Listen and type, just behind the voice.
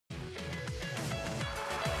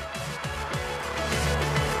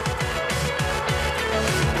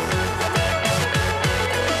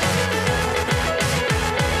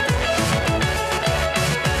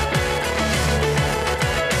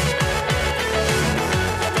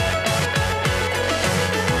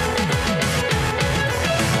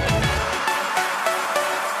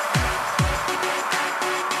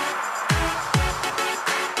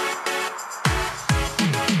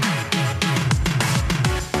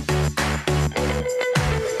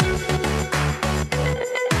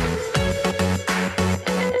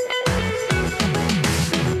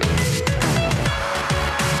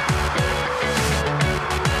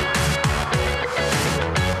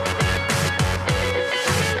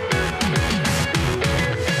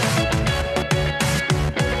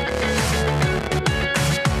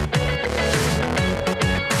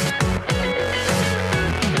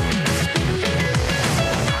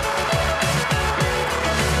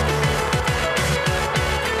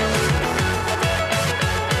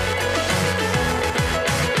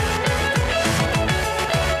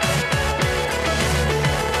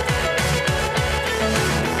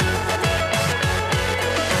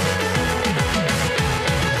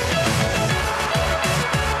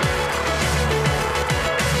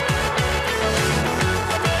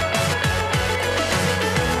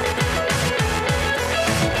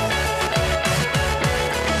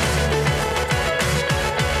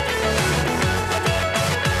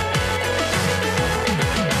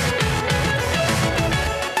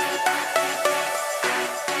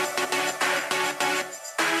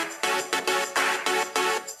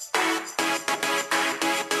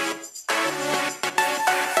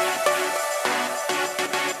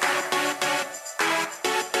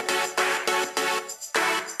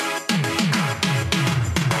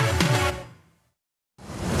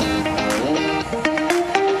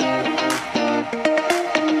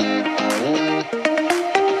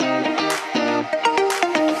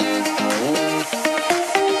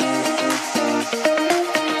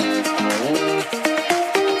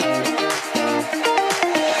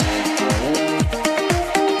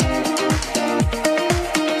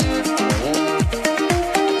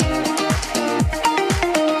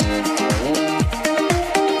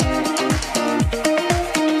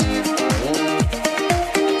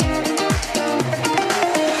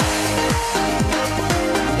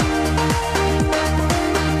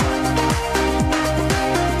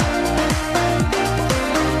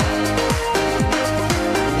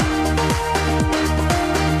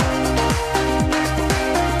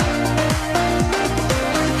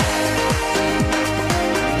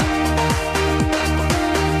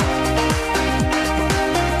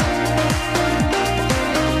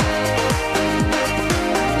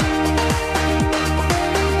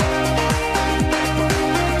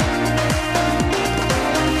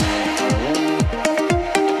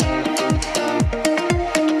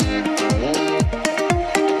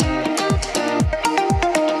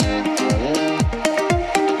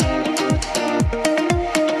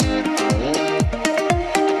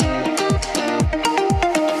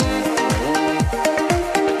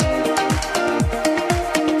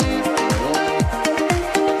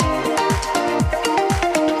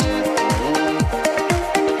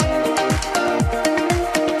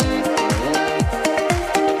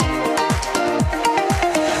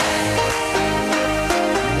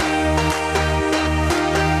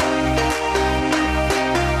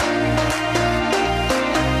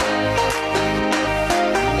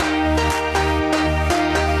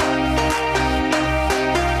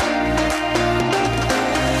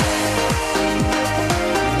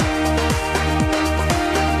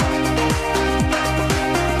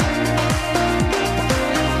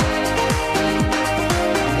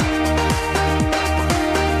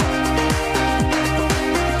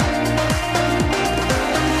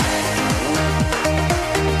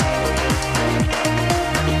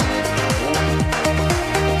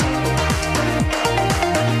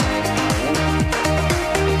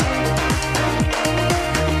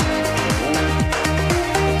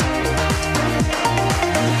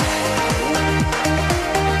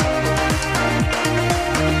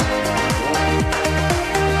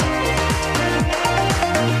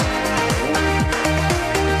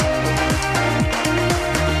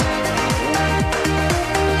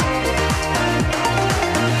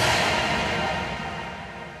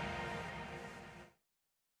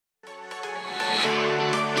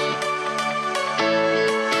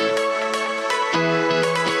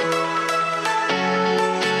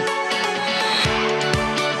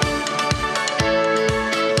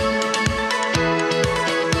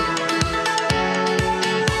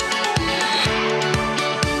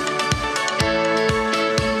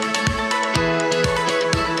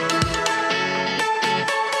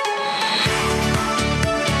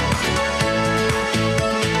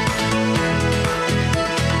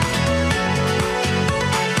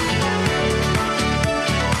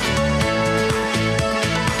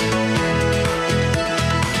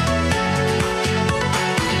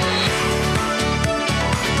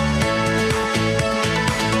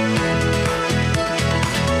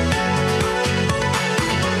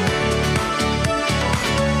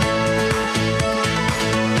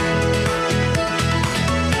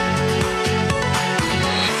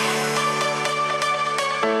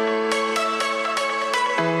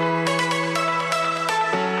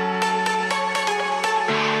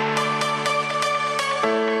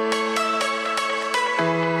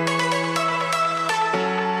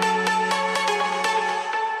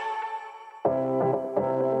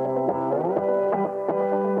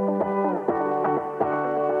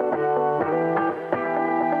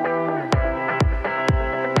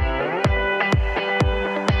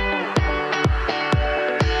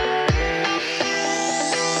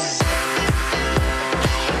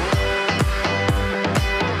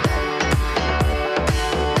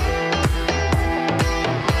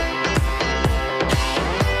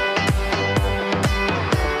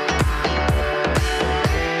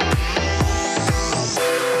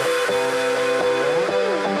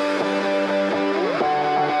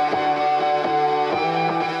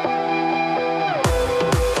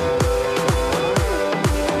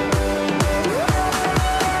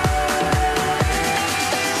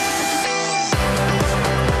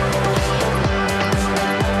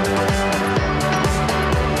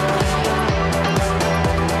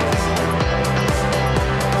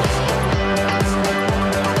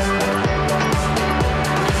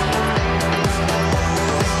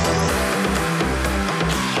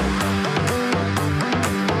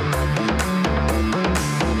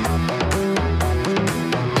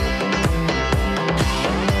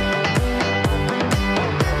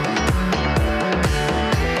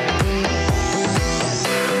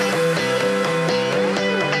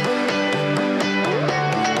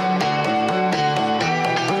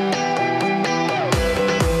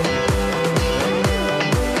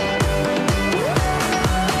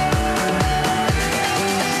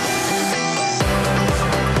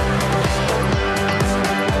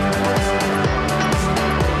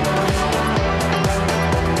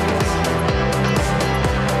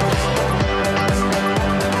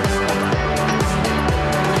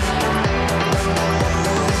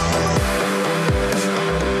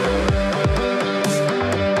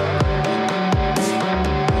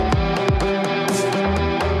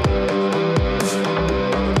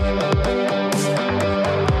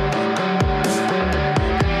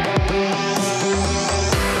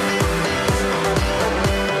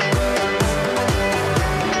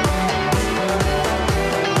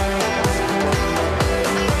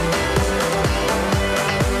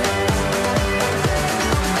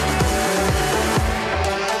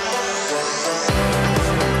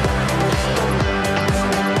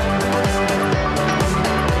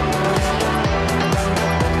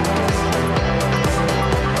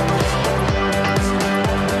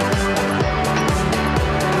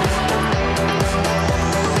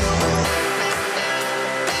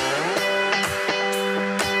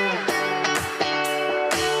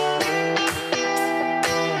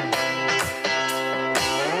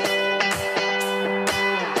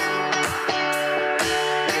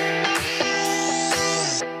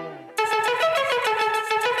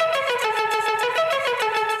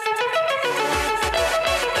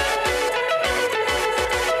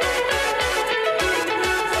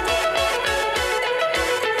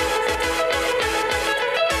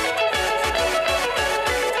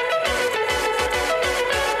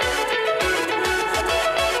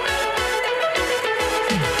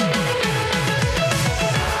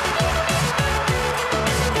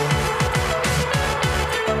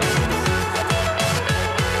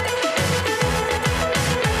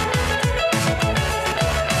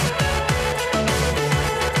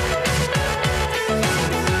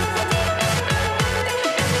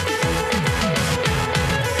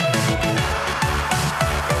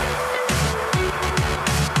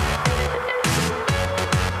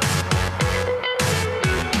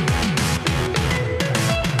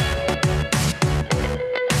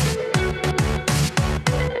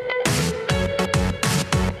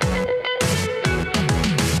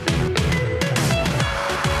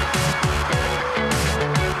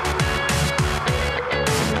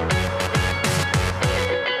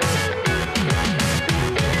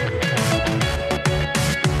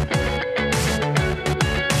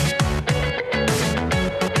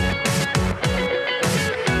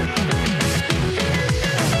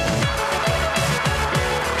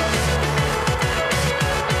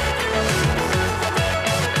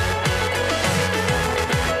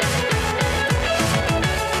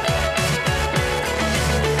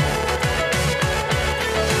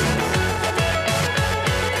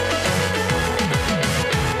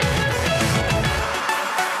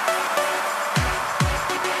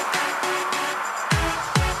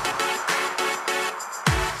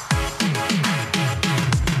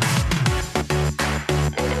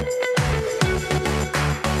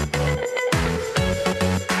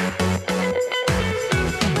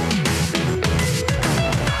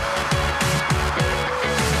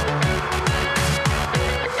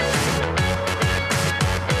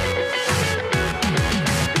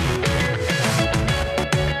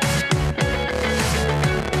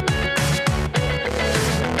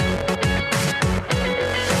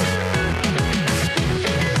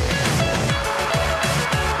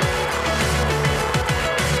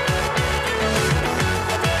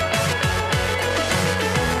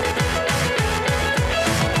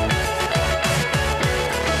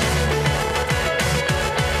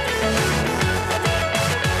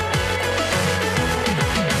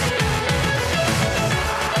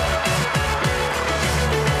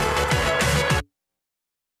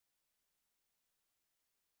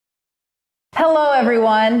Hello,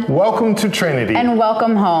 everyone. Welcome to Trinity. And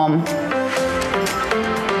welcome home.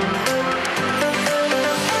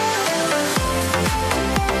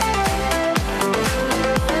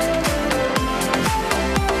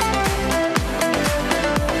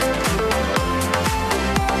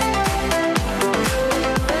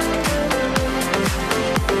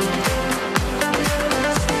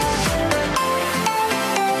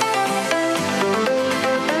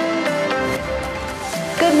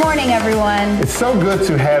 Good morning, everyone. It's so good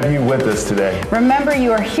to have you with us today. Remember,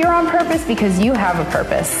 you are here on purpose because you have a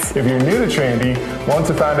purpose. If you're new to Trinity, want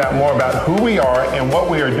to find out more about who we are and what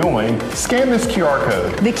we are doing, scan this QR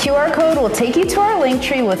code. The QR code will take you to our link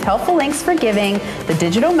tree with helpful links for giving, the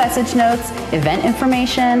digital message notes, event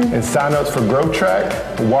information, and sign-ups for Growth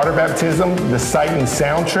Track, water baptism, the Sight and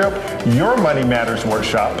Sound Trip, Your Money Matters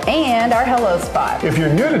workshop, and our Hello Spot. If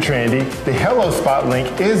you're new to Trinity, the Hello Spot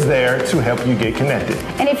link is there to help you get connected.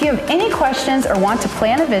 And if you have any questions or want to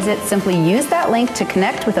plan a visit, simply use that link to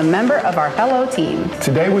connect with a member of our Hello team.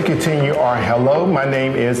 Today we continue our Hello, My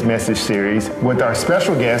Name Is message series with our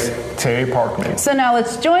special guest, Terry Parkman. So now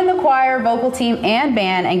let's join the choir, vocal team, and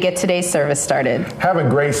band and get today's service started. Have a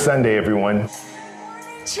great Sunday, everyone.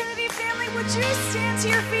 Trinity family, would you stand to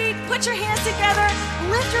your feet, put your hands together,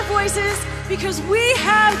 lift your voices, because we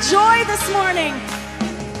have joy this morning.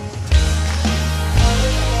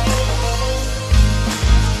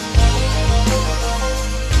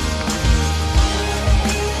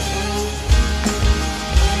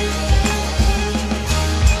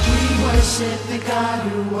 We worship the God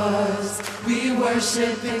who was. We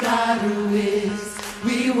worship the God who is.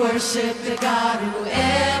 We worship the God who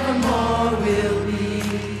evermore will be.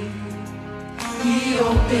 He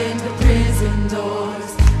opened the prison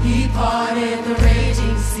doors. He parted the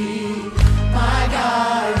raging sea. My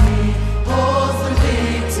God, He holds the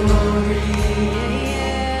victory.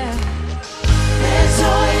 There's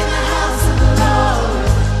joy in the house of the Lord.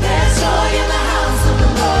 There's joy in the house of the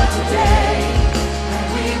Lord today.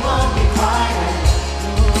 Won't be quiet.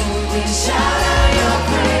 We shout out Your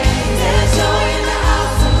praise. There's joy in the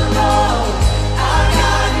house of the Lord. Our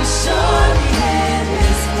God is surely in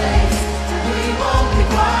this place. We won't be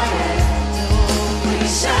quiet. We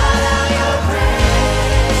shout out Your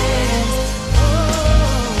praise.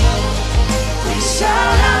 We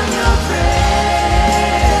shout out Your praise.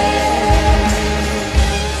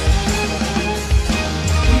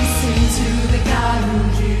 We sing to the God who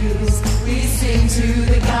heals. We sing to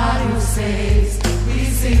the God who saves. We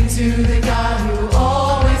sing to the God who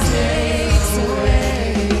always makes a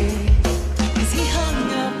way. As He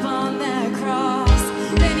hung up on that cross,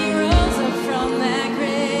 then He rose up from that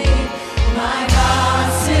grave. My God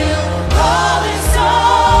still rolling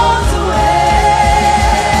stones away.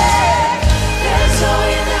 There's joy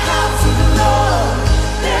in the house of the Lord.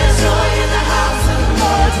 There's joy in the house of the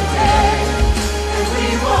Lord today. And we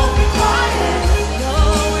won't be quiet. No,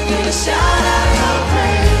 we're gonna shout out Your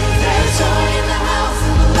praise. There's joy in the house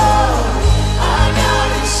of the Lord. Our God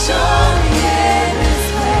is surely in this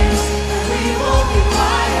place. We won't be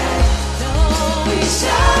quiet. No, we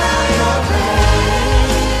shout out Your praise.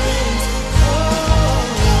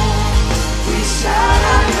 We shout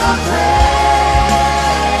out Your praise.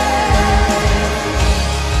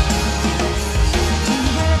 We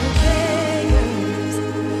were the beggars,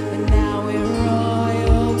 but now we're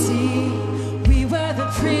royalty. We were the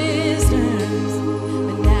prisoners,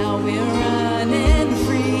 but now we're running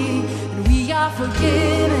free. And we are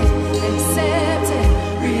forgiven, accepted,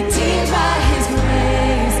 redeemed by His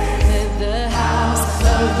grace. Let the house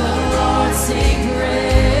of the Lord sing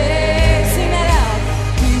praise. Sing that out.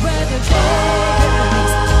 We were the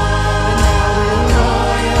beggars, but now we're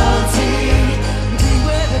royalty. We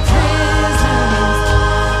were the prisoners,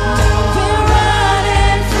 now we're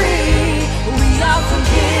running free. We are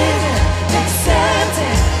forgiven,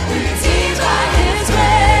 accepted, redeemed by His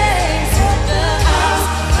grace. Let the house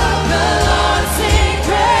of the Lord sing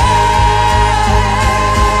praise.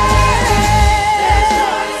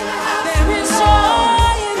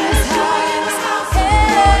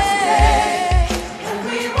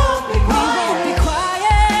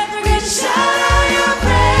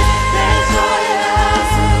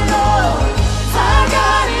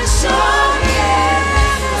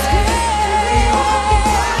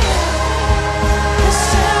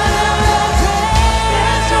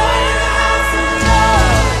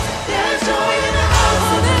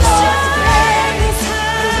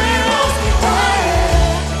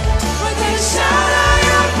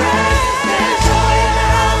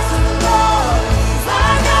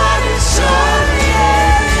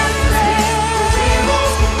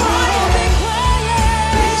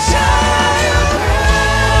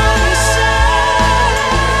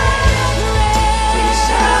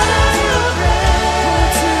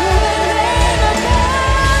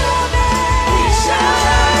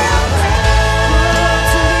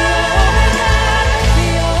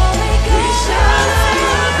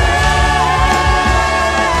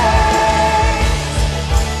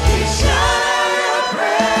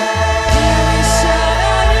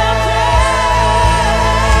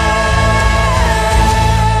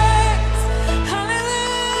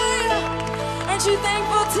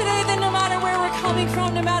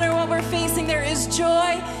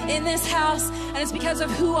 in this house, and it's because of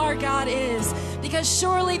who our God is. Because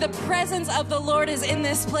surely the presence of the Lord is in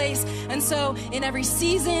this place. And so in every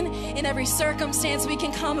season, in every circumstance, we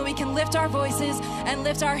can come and we can lift our voices and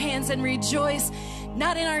lift our hands and rejoice,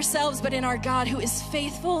 not in ourselves, but in our God who is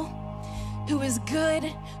faithful, who is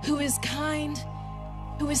good, who is kind,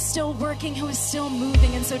 who is still working, who is still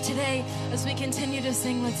moving. And so today, as we continue to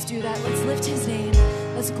sing, let's do that. Let's lift his name.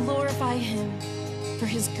 Let's glorify him for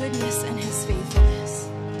his goodness and his faithfulness.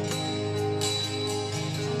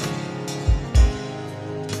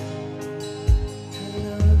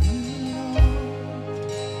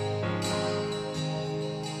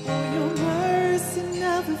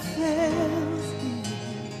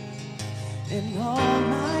 And all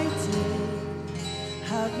my days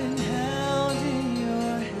have been held in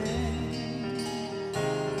your hand.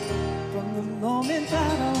 From the moment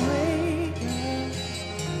that I wake up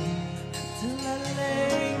till I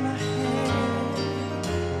lay my head,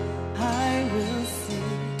 I will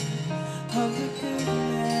sing of the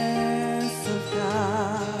goodness of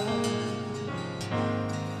God.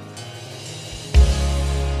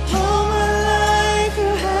 All my life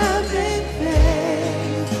you have been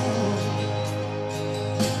faithful.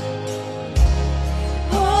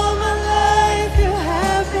 All my life you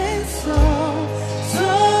have been so, so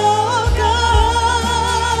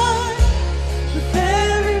good. With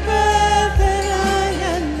every breath that I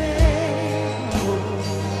am able,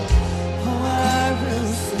 oh, I will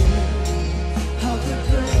sing of the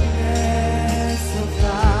goodness of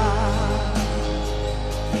God.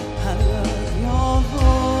 I love your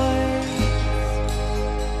voice.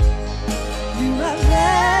 You have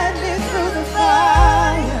led me through the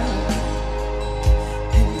fire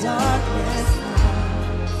and darkness now.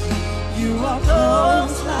 You are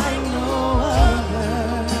close like no other.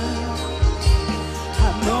 I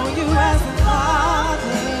know you as a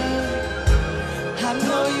father. I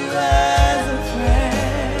know you as a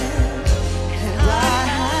friend. And I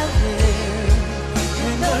have lived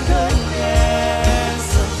in the goodness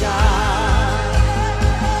of God.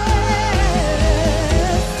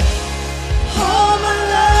 All my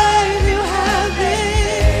life you have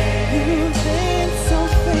been, you've been so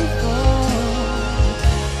faithful.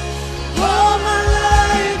 All my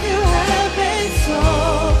life you have been so,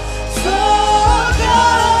 so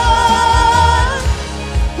good.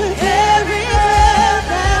 With every breath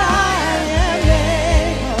that I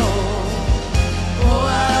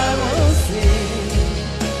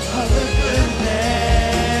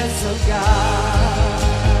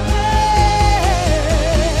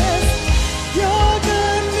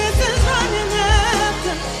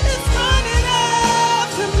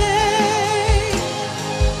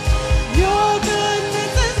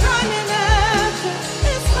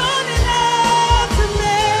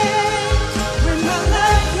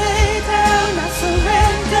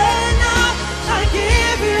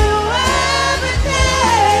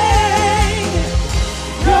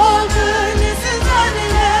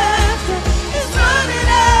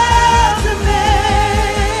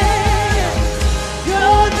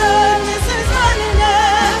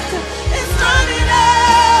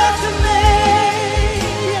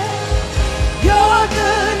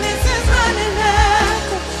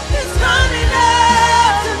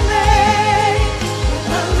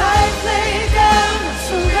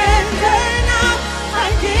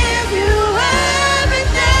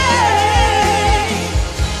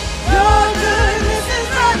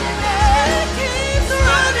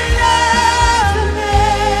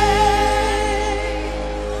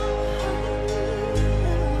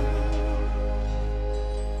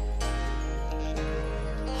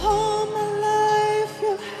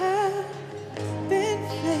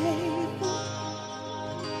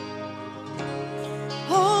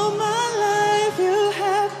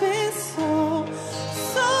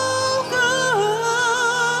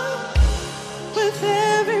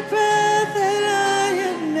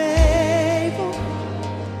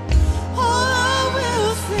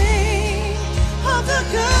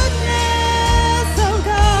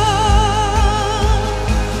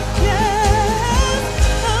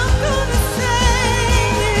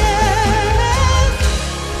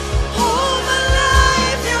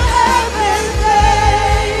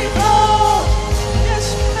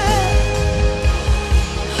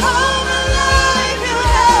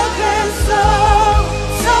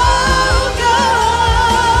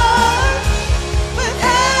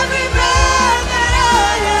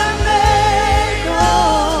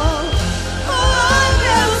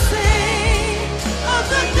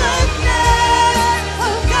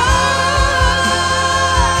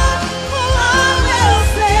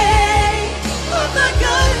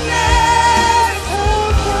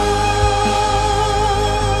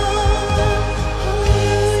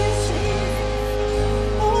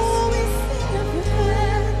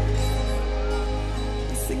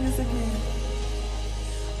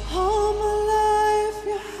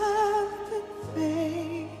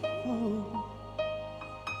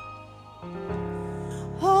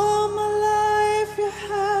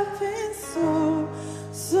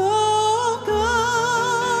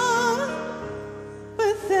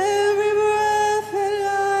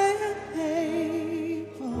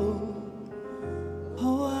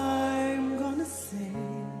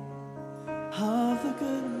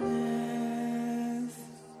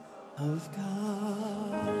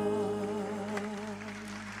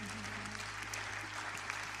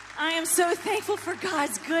so thankful for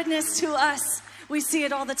God's goodness to us. We see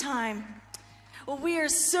it all the time. Well, we are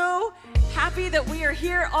so happy that we are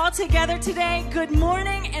here all together today. Good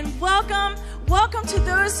morning and welcome. Welcome to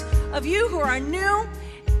those of you who are new.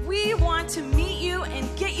 We want to meet you and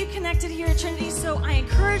get you connected here at Trinity, so I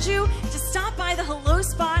encourage you to stop by the Hello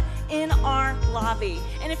spot in our lobby.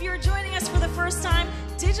 And if you're joining us for the first time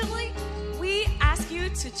digitally, we ask you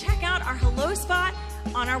to check out our Hello spot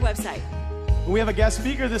on our website. We have a guest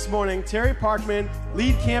speaker this morning. Terry Parkman,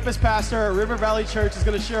 lead campus pastor at River Valley Church, is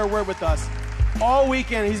going to share a word with us. All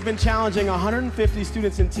weekend, he's been challenging 150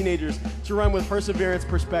 students and teenagers to run with perseverance,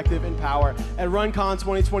 perspective, and power at RunCon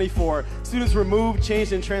 2024. Students were moved,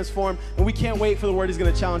 changed, and transformed, and we can't wait for the word he's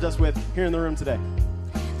going to challenge us with here in the room today.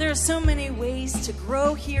 There are so many ways to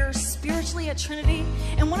grow here spiritually at Trinity,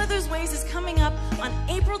 and one of those ways is coming up on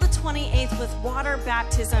April the 28th with water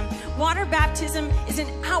baptism. Water baptism is an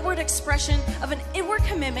outward expression of an inward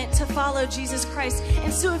commitment to follow Jesus Christ.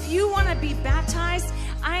 And so if you want to be baptized,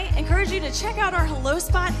 I encourage you to check out our Hello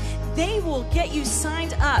spot. They will get you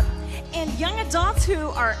signed up. And young adults who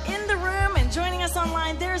are in the room and joining us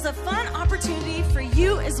online, there's a fun opportunity for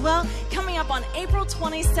you as well coming up on April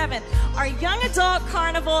 27th. Our Young Adult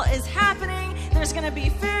Carnival is happening. There's going to be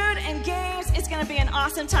food and games. It's going to be an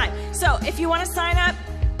awesome time. So if you want to sign up,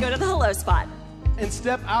 go to the Hello spot. And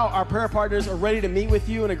step out. Our prayer partners are ready to meet with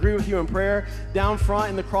you and agree with you in prayer. Down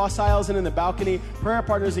front in the cross aisles and in the balcony, prayer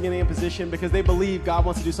partners are getting in position because they believe God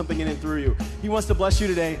wants to do something in and through you. He wants to bless you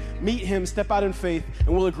today. Meet him, step out in faith,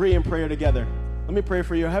 and we'll agree in prayer together. Let me pray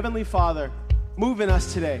for you. Heavenly Father, move in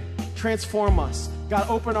us today. Transform us. God,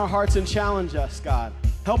 open our hearts and challenge us, God.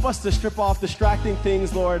 Help us to strip off distracting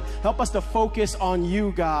things, Lord. Help us to focus on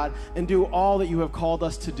you, God, and do all that you have called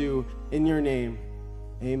us to do in your name.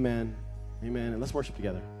 Amen. Amen. And let's worship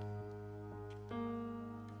together.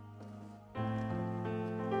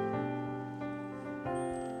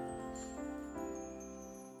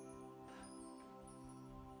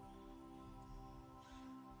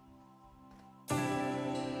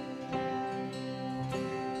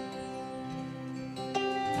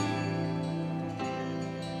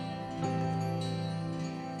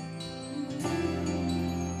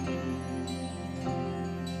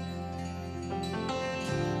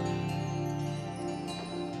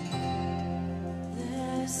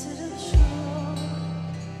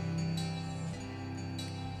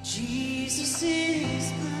 Jesus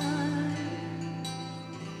is mine.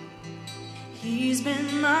 He's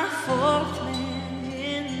been my fourth man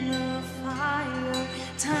in the fire,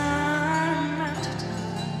 time after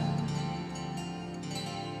time.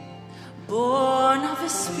 Born of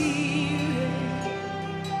His Spirit,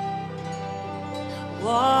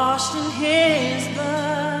 washed in His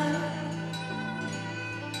blood,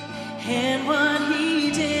 and what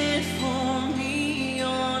He did for me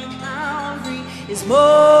on Calvary is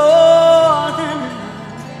more than enough.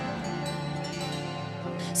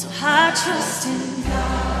 So I trust in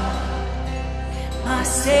God, my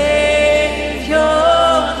Savior,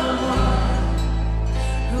 the one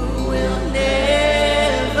who will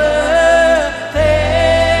never fail.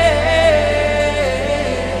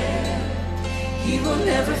 He will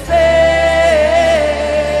never fail.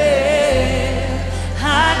 I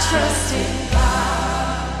trust in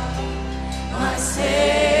God, my Savior.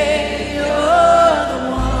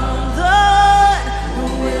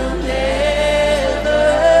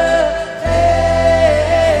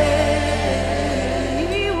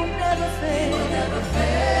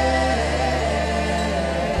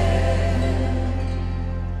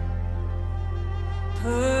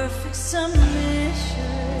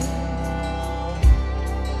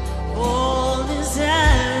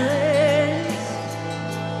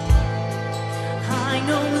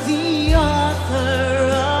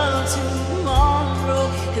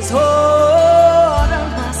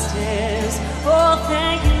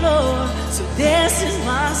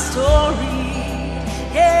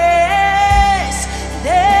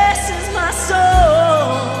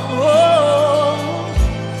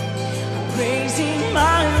 Praising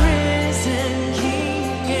my risen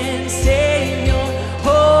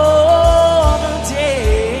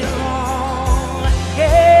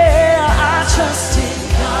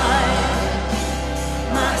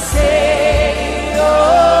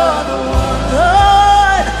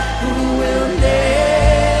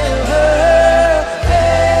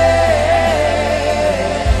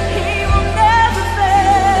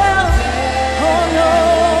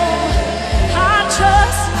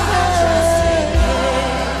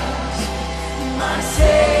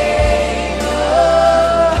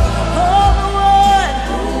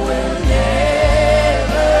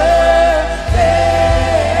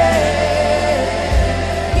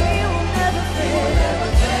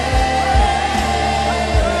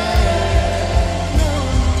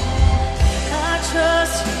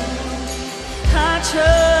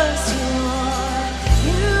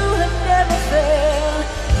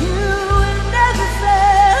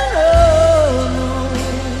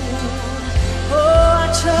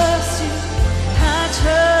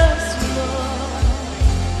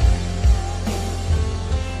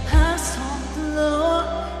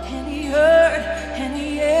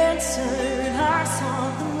answered. I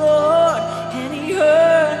sought the Lord, and He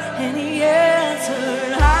heard, and He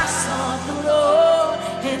answered. I sought the Lord,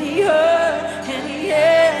 and He heard, and He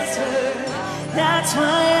answered. That's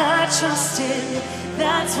why I trust Him.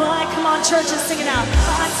 That's why, come on, church, let's sing it out.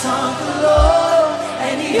 I sought the Lord,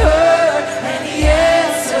 and He heard, and He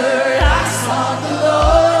answered. I sought the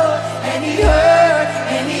Lord, and He heard,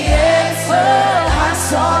 and He answered. I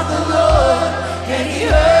sought the Lord, and He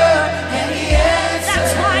heard, and He answered.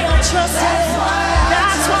 That's why I trust Him.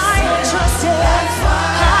 That's why I trust Him. I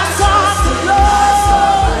sought the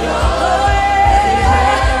Lord,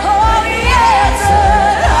 oh, He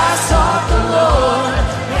answered. I sought the Lord,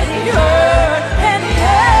 and He heard, and He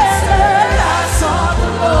answered. I sought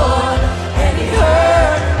the Lord, and He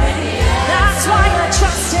heard, and He answered. That's why I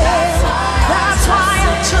trust Him. That's why I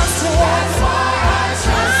trust Him. I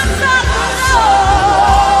sought the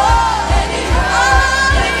Lord, and He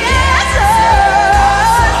heard, and He answered. I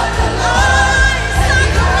sought the Lord, and He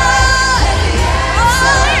heard, and He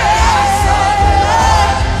answered.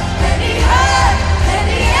 And He heard, and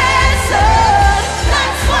He answered.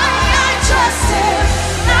 That's why I trust Him.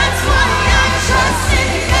 That's why I trust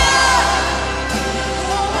in God.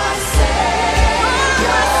 Oh, my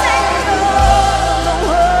Savior,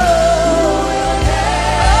 who will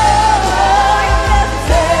never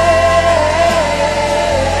fail.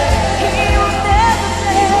 He will never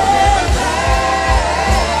fail.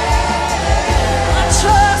 I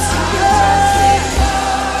trust in God,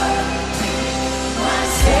 my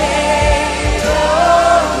Savior,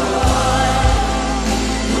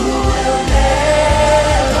 who will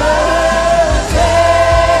never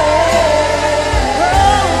fail.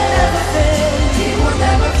 He will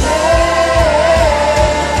never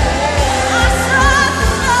fail. I sought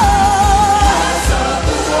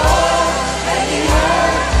the Lord, and He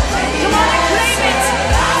heard, and He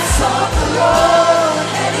answered. I sought the Lord,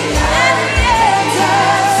 and He heard, and He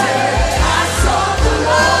answered. I sought the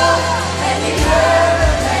Lord, and He heard,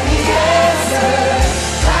 and He answered.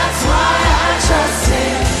 That's why I trust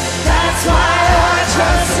Him. That's why I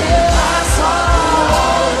trust Him. I sought the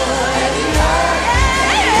Lord, and He heard,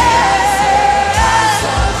 and He answered. I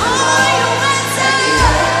sought the Lord, and He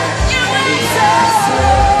heard, and He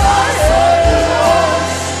answered. I sought the Lord,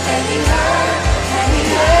 and He heard, and He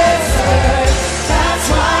answered. That's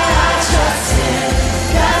why I trust Him.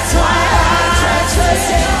 That's why I trust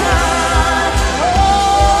in God. Oh,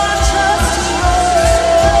 I trust in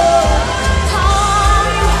Lord. Oh,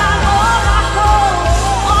 You have all my hope,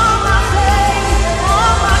 all my faith,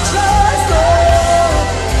 all my trust, Lord.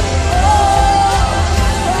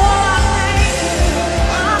 Oh, I thank You.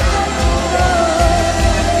 I thank You, Lord.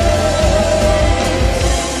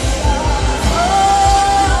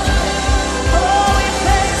 Oh, we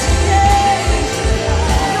praise Your name.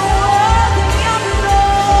 You're worthy of it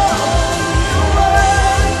all. You're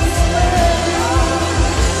worthy,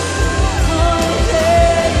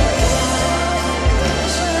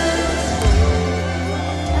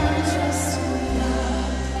 I trust in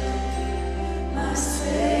God, my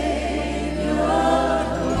Savior,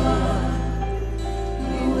 the one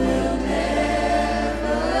who will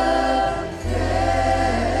never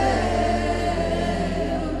fail.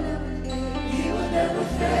 He will never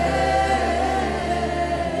fail.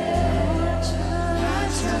 I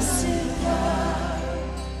trust in God,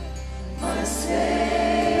 my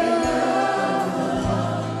Savior, the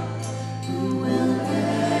one who will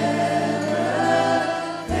never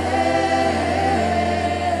fail.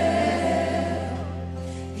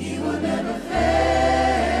 He will never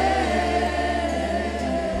fail.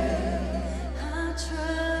 I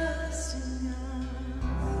trust in God.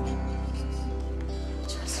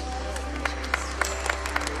 Trust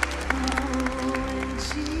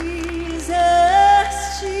Jesus,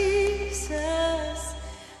 Jesus,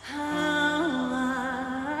 how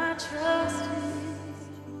I trust Him.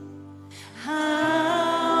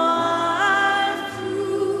 How I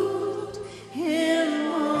proved Him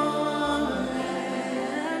more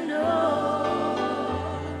and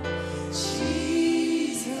more.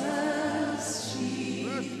 Jesus,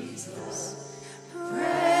 Jesus,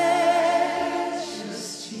 precious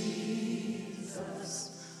Jesus.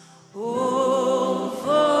 Oh,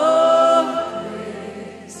 for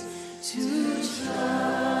grace to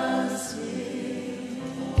trust Him.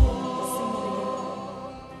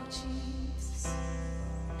 Jesus,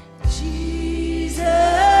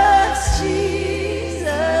 Jesus,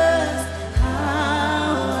 Jesus,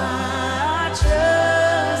 how I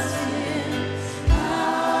trust Him.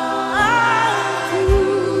 How I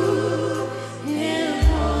prove Him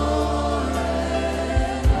more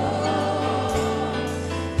and more.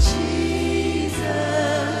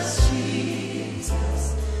 Jesus,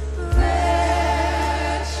 Jesus,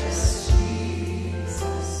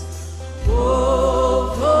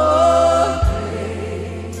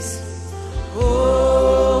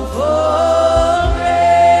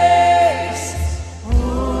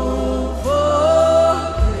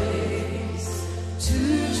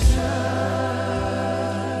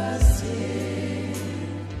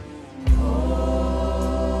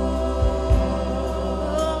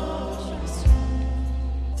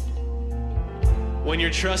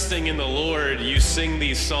 trusting in the Lord, you sing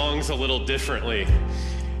these songs a little differently.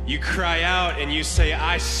 You cry out and you say,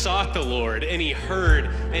 I sought the Lord, and he heard,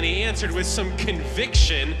 and he answered with some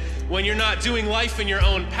conviction when you're not doing life in your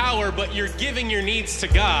own power, but you're giving your needs to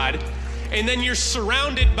God. And then you're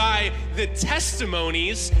surrounded by the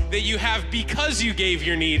testimonies that you have because you gave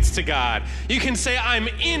your needs to God. You can say, I'm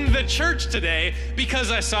in the church today because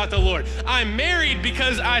I sought the Lord. I'm married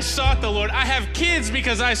because I sought the Lord. I have kids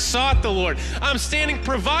because I sought the Lord. I'm standing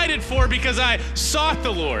provided for because I sought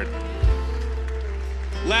the Lord.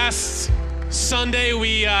 Last Sunday,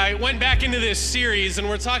 we went back into this series, and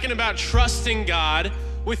we're talking about trusting God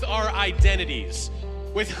with our identities,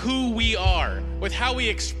 with who we are, with how we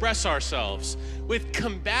express ourselves, with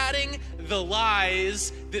combating the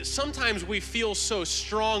lies that sometimes we feel so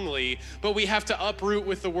strongly, but we have to uproot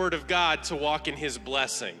with the Word of God to walk in His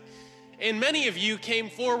blessing. And many of you came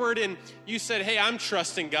forward and you said, hey, I'm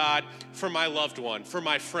trusting God for my loved one, for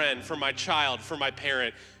my friend, for my child, for my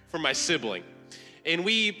parent, for my sibling. And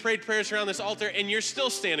we prayed prayers around this altar, and you're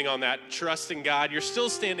still standing on that, trusting God. You're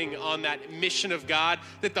still standing on that mission of God,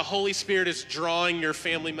 that the Holy Spirit is drawing your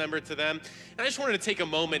family member to them. And I just wanted to take a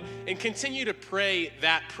moment and continue to pray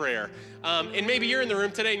that prayer. And maybe you're in the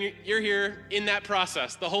room today and you're here in that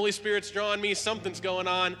process. The Holy Spirit's drawing me, something's going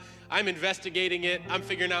on. I'm investigating it. I'm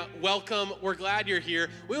figuring out, welcome. We're glad you're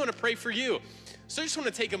here. We want to pray for you. So I just want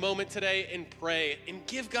to take a moment today and pray and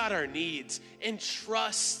give God our needs and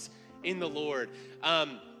trust in the Lord.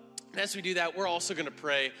 And as we do that, we're also going to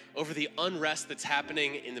pray over the unrest that's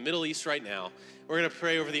happening in the Middle East right now. We're going to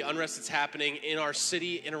pray over the unrest that's happening in our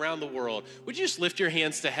city and around the world. Would you just lift your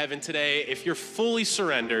hands to heaven today if you're fully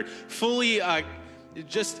surrendered, fully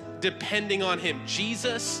just depending on Him?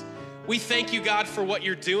 Jesus, we thank you, God, for what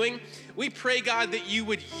you're doing. We pray, God, that you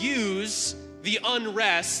would use the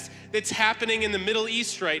unrest that's happening in the Middle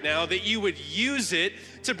East right now, that you would use it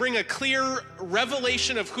to bring a clear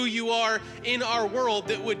revelation of who you are in our world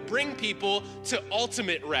that would bring people to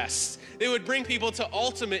ultimate rest. They would bring people to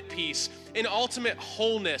ultimate peace and ultimate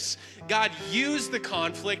wholeness. God, use the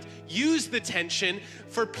conflict, use the tension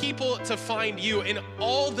for people to find you, and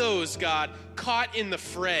all those, God, caught in the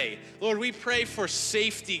fray. Lord, we pray for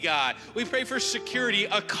safety, God. We pray for security,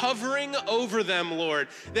 a covering over them, Lord,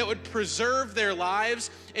 that would preserve their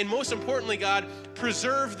lives, and most importantly, God,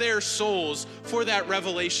 preserve their souls for that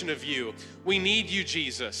revelation of you. We need you,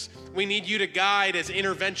 Jesus. We need you to guide as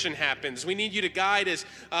intervention happens. We need you to guide as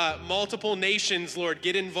multiple nations, Lord,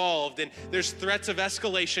 get involved and there's threats of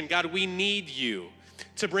escalation. God, we need you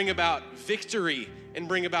to bring about victory and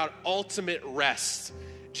bring about ultimate rest.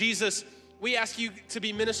 Jesus, we ask you to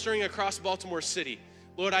be ministering across Baltimore City.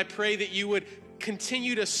 Lord, I pray that you would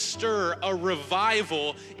continue to stir a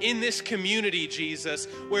revival in this community, Jesus,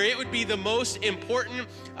 where it would be the most important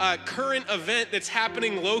current event that's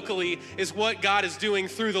happening locally is what God is doing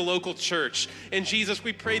through the local church. And Jesus,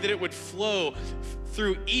 we pray that it would flow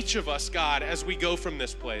through each of us, God, as we go from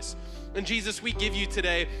this place. And Jesus, we give you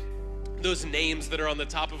today those names that are on the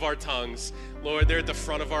top of our tongues. Lord, they're at the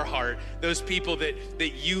front of our heart. Those people that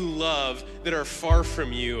you love, that are far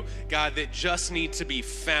from you, God, that just need to be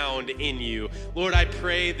found in you. Lord, I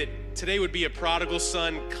pray that today would be a prodigal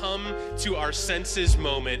son come to our senses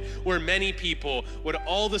moment where many people would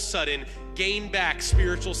all of a sudden gain back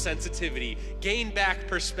spiritual sensitivity, gain back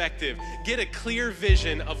perspective, get a clear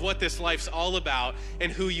vision of what this life's all about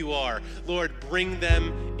and who you are. Lord, bring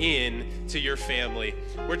them in to your family.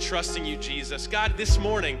 We're trusting you, Jesus. God, this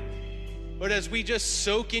morning, Lord, as we just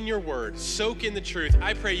soak in your word, soak in the truth,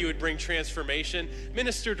 I pray you would bring transformation,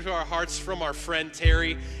 minister to our hearts from our friend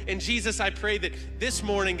Terry. And Jesus, I pray that this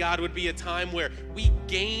morning, God, would be a time where we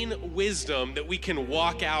gain wisdom that we can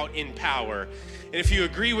walk out in power. And if you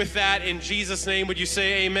agree with that, in Jesus' name, would you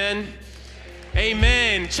say amen?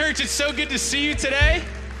 Amen. Church, it's so good to see you today.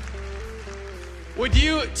 Would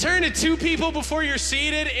you turn to two people before you're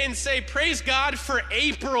seated and say, praise God for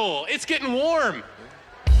April. It's getting warm.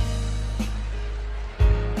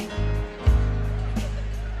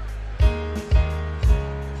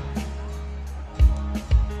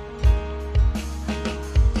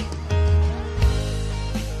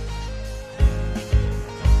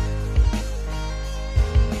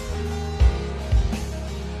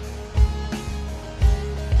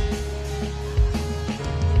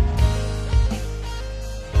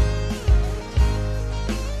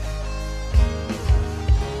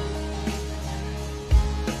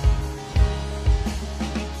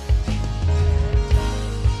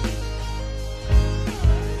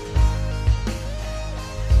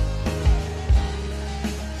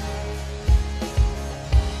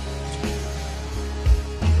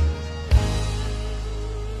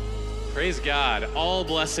 Praise God. All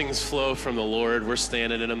blessings flow from the Lord. We're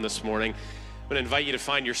standing in them this morning. I'm going to invite you to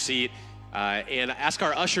find your seat and ask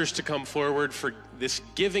our ushers to come forward for this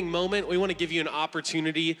giving moment. We want to give you an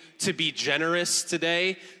opportunity to be generous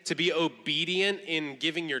today, to be obedient in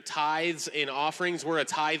giving your tithes and offerings. We're a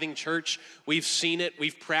tithing church. We've seen it.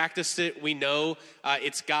 We've practiced it. We know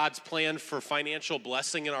it's God's plan for financial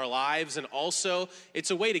blessing in our lives. And also,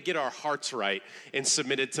 it's a way to get our hearts right and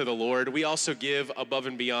submitted to the Lord. We also give above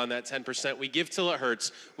and beyond that 10%. We give till it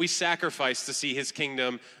hurts. We sacrifice to see his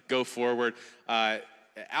kingdom go forward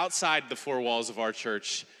outside the four walls of our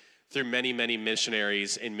church through many, many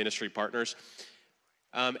missionaries and ministry partners.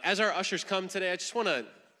 As our ushers come today, I just want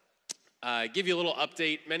to give you a little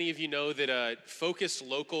update. Many of you know that a focused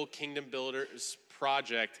local Kingdom Builders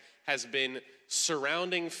project has been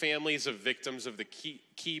surrounding families of victims of the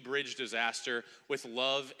Key Bridge disaster with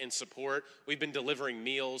love and support. We've been delivering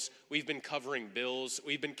meals. We've been covering bills.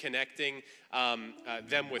 We've been connecting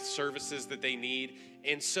them with services that they need.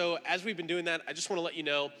 And so as we've been doing that, I just want to let you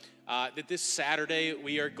know that this Saturday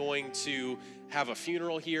we are going to have a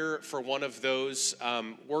funeral here for one of those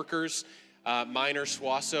workers, Minor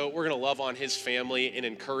Swasso. We're going to love on his family and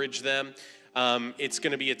encourage them. It's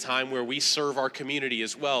going to be a time where we serve our community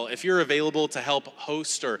as well. If you're available to help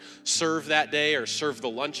host or serve that day or serve the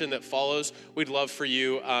luncheon that follows, we'd love for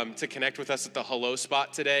you to connect with us at the Hello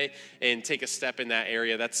spot today and take a step in that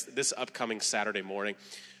area. That's this upcoming Saturday morning.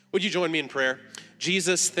 Would you join me in prayer?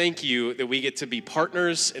 Jesus, thank you that we get to be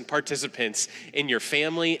partners and participants in your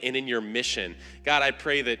family and in your mission. God, I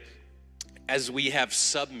pray that as we have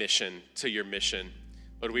submission to your mission,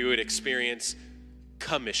 Lord, we would experience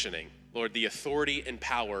commissioning. Lord, the authority and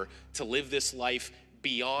power to live this life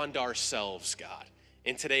beyond ourselves, God.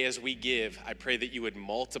 And today as we give, I pray that you would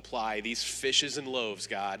multiply these fishes and loaves,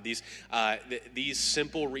 God, these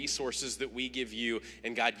simple resources that we give you.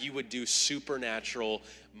 And God, you would do supernatural,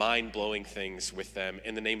 mind-blowing things with them.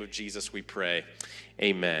 In the name of Jesus, we pray.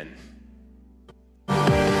 Amen.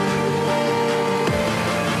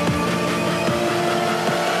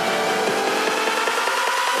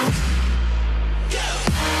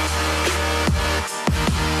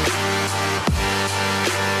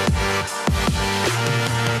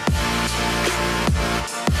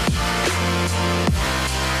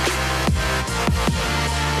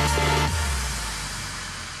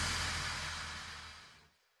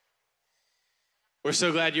 We're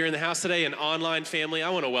so glad you're in the house today, an online family. I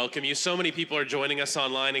want to welcome you. So many people are joining us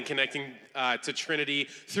online and connecting to Trinity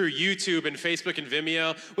through YouTube and Facebook and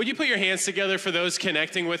Vimeo. Would you put your hands together for those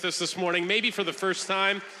connecting with us this morning, maybe for the first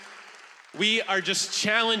time? We are just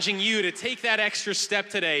challenging you to take that extra step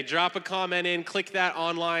today. Drop a comment in, click that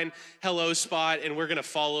online hello spot, and we're going to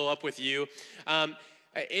follow up with you.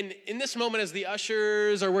 In this moment, as the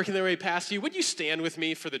ushers are working their way past you, would you stand with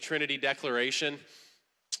me for the Trinity Declaration?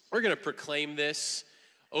 We're going to proclaim this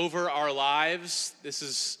over our lives. This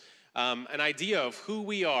is an idea of who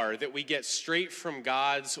we are that we get straight from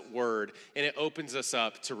God's word, and it opens us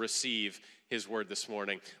up to receive his word this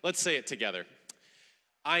morning. Let's say it together.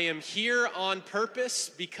 I am here on purpose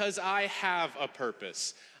because I have a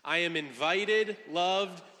purpose. I am invited,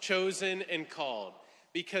 loved, chosen, and called.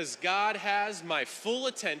 Because God has my full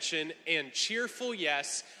attention and cheerful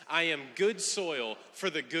yes, I am good soil for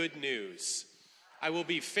the good news. I will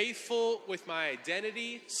be faithful with my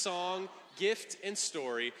identity, song, gift, and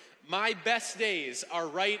story. My best days are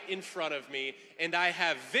right in front of me, and I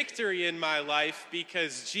have victory in my life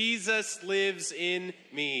because Jesus lives in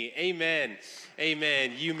me. Amen.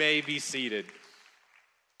 Amen. You may be seated.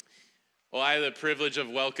 Well, I have the privilege of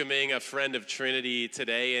welcoming a friend of Trinity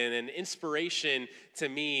today, and an inspiration to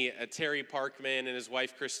me, Terry Parkman and his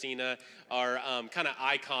wife Christina are kind of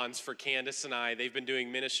icons for Candace and I. They've been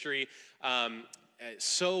doing ministry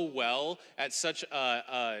so well at such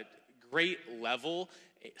a great level,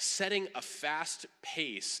 setting a fast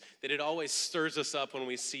pace that it always stirs us up when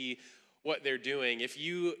we see what they're doing. If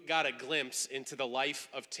you got a glimpse into the life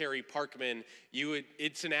of Terry Parkman,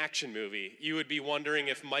 it's an action movie. You would be wondering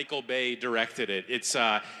if Michael Bay directed it.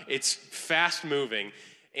 It's fast moving.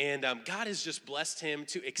 And God has just blessed him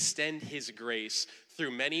to extend his grace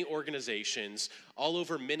through many organizations all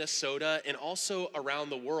over Minnesota and also around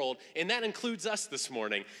the world, and that includes us this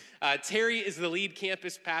morning. Terry is the lead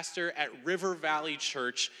campus pastor at River Valley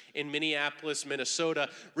Church in Minneapolis, Minnesota.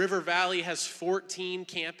 River Valley has 14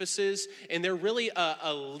 campuses, and they're really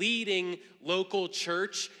a leading local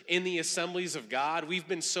church in the Assemblies of God. We've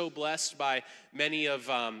been so blessed by many of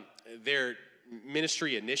their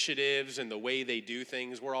ministry initiatives and the way they do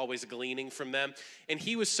things. We're always gleaning from them. And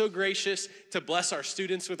he was so gracious to bless our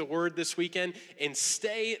students with a word this weekend and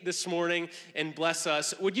stay this morning and bless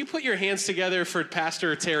us. Would you put your hands together for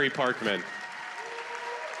Pastor Terry Parkman?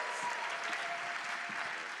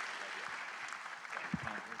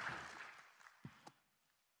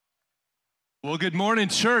 Well, good morning,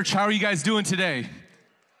 church. How are you guys doing today?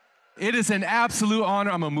 It is an absolute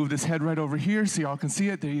honor. I'm going to move this head right over here so y'all can see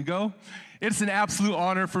it. There you go. It's an absolute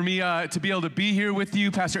honor for me to be able to be here with you,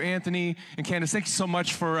 Pastor Anthony and Candace. Thank you so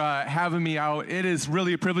much for having me out. It is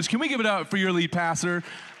really a privilege. Can we give it up for your lead pastor?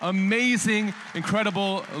 Amazing,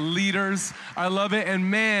 incredible leaders. I love it. And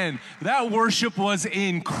man, that worship was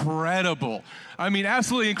incredible. I mean,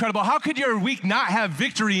 absolutely incredible. How could your week not have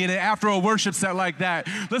victory in it after a worship set like that?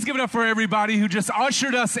 Let's give it up for everybody who just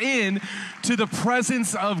ushered us in to the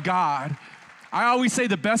presence of God. I always say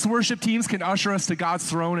the best worship teams can usher us to God's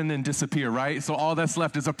throne and then disappear, right? So all that's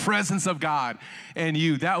left is the presence of God and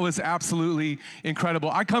you. That was absolutely incredible.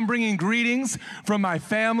 I come bringing greetings from my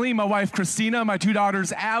family, my wife, Christina, my two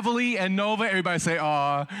daughters, Avalie and Nova. Everybody say,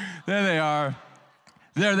 aw, there they are.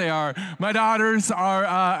 There they are. My daughters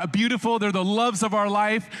are beautiful. They're the loves of our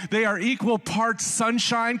life. They are equal parts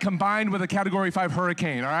sunshine combined with a Category 5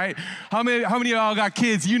 hurricane, all right? How many of y'all got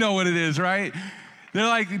kids? You know what it is, right? They're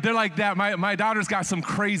like that. My daughter's got some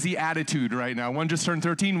crazy attitude right now. One just turned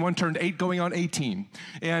 13, one turned 8, going on 18.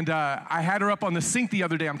 And I had her up on the sink the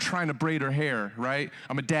other day. I'm trying to braid her hair, right?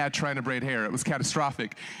 I'm a dad trying to braid hair. It was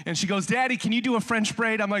catastrophic. And she goes, Daddy, can you do a French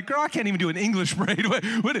braid? I'm like, girl, I can't even do an English braid.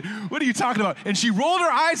 What are you talking about? And she rolled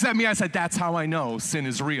her eyes at me. I said, that's how I know sin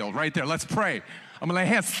is real, right there. Let's pray. I'm going to lay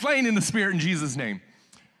hands slain in the spirit in Jesus' name.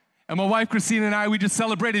 And my wife, Christina, and I, we just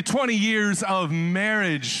celebrated 20 years of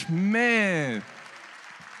marriage. Man.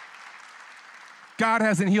 God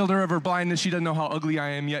hasn't healed her of her blindness. She doesn't know how ugly I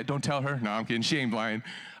am yet. Don't tell her. No, I'm kidding. She ain't blind.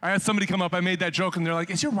 I had somebody come up. I made that joke, and they're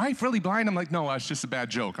like, is your wife really blind? I'm like, no, it's just a bad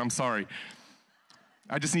joke. I'm sorry.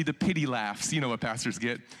 I just need the pity laughs. You know what pastors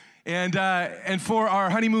get. And for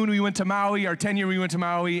our honeymoon, we went to Maui. Our 10-year, we went to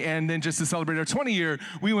Maui. And then just to celebrate our 20-year,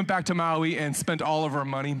 we went back to Maui and spent all of our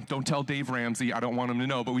money. Don't tell Dave Ramsey. I don't want him to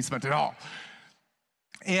know, but we spent it all.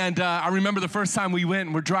 And I remember the first time we went,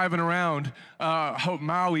 and we're driving around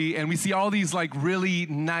Maui, and we see all these like really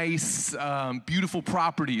nice, beautiful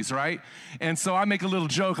properties, right? And so I make a little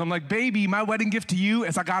joke. I'm like, baby, my wedding gift to you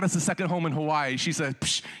is I got us a second home in Hawaii. She said,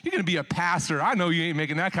 you're going to be a pastor. I know you ain't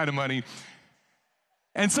making that kind of money.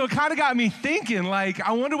 And so it kind of got me thinking, like,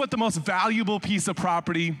 I wonder what the most valuable piece of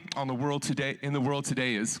property in the world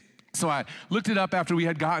today is. So I looked it up after we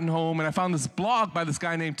had gotten home, and I found this blog by this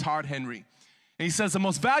guy named Todd Henry. And he says the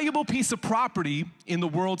most valuable piece of property in the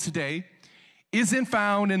world today isn't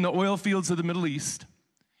found in the oil fields of the Middle East.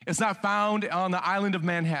 It's not found on the island of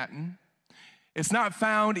Manhattan. It's not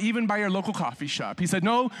found even by your local coffee shop. He said,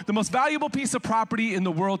 no, the most valuable piece of property in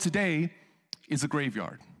the world today is a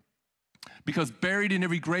graveyard. Because buried in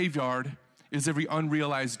every graveyard is every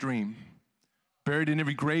unrealized dream. Buried in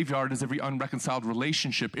every graveyard is every unreconciled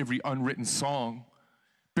relationship, every unwritten song.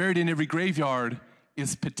 Buried in every graveyard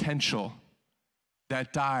is potential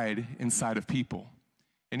that died inside of people.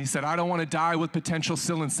 And he said, I don't want to die with potential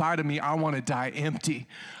still inside of me. I want to die empty.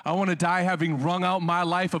 I want to die having wrung out my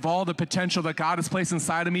life of all the potential that God has placed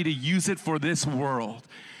inside of me to use it for this world.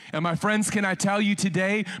 And my friends, can I tell you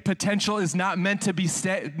today, potential is not meant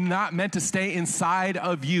to stay inside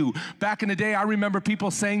of you. Back in the day, I remember people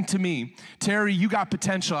saying to me, Terry, you got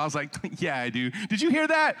potential. I was like, yeah, I do. Did you hear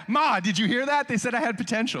that? Ma, did you hear that? They said I had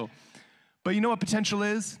potential. But you know what potential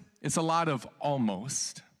is? It's a lot of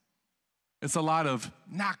almost. It's a lot of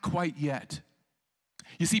not quite yet.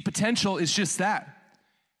 You see, potential is just that.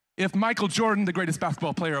 If Michael Jordan, the greatest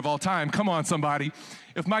basketball player of all time, come on somebody,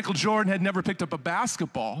 if Michael Jordan had never picked up a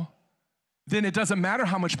basketball, then it doesn't matter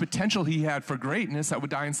how much potential he had for greatness that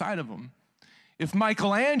would die inside of him. If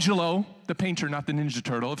Michelangelo, the painter, not the Ninja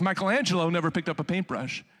Turtle, if Michelangelo never picked up a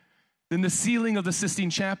paintbrush, then the ceiling of the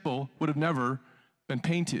Sistine Chapel would have never been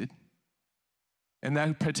painted. And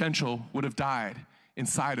that potential would have died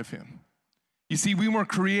inside of him. You see, we weren't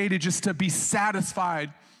created just to be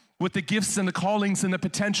satisfied with the gifts and the callings and the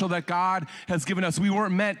potential that God has given us. We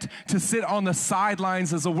weren't meant to sit on the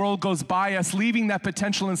sidelines as the world goes by us, leaving that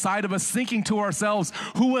potential inside of us, thinking to ourselves,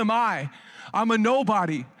 who am I? I'm a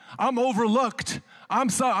nobody. I'm overlooked.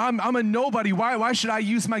 I'm a nobody. Why should I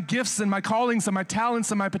use my gifts and my callings and my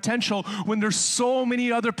talents and my potential when there's so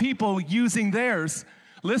many other people using theirs?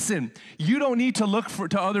 Listen, you don't need to look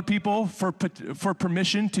to other people for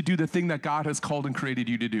permission to do the thing that God has called and created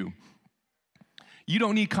you to do. You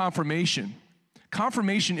don't need confirmation.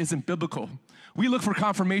 Confirmation isn't biblical. We look for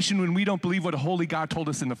confirmation when we don't believe what a holy God told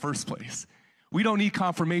us in the first place. We don't need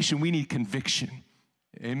confirmation, we need conviction.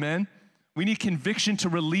 Amen? We need conviction to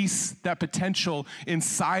release that potential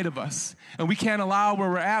inside of us. And we can't allow where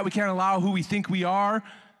we're at, we can't allow who we think we are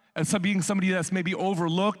as being somebody that's maybe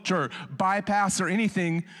overlooked or bypassed or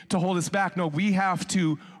anything to hold us back. No, we have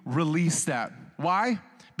to release that. Why?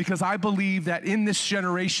 Because I believe that in this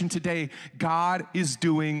generation today, God is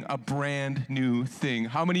doing a brand new thing.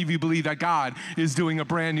 How many of you believe that God is doing a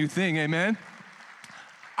brand new thing? Amen?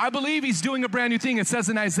 I believe he's doing a brand new thing. It says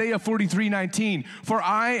in Isaiah 43:19, for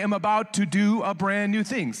I am about to do a brand new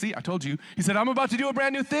thing. See, I told you. He said, I'm about to do a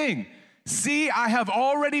brand new thing. See, I have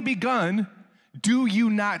already begun. Do you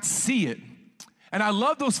not see it? And I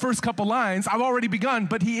love those first couple lines. I've already begun,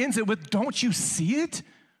 but he ends it with, don't you see it?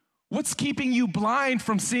 What's keeping you blind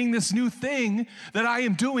from seeing this new thing that I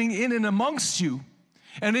am doing in and amongst you?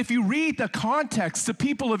 And if you read the context, the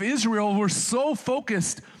people of Israel were so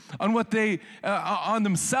focused on what on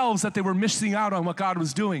themselves that they were missing out on what God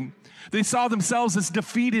was doing. They saw themselves as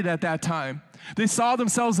defeated at that time. They saw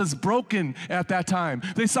themselves as broken at that time.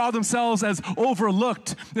 They saw themselves as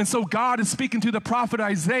overlooked. And so God is speaking to the prophet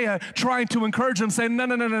Isaiah, trying to encourage them, saying,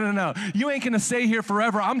 no. You ain't going to stay here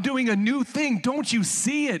forever. I'm doing a new thing. Don't you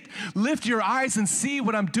see it? Lift your eyes and see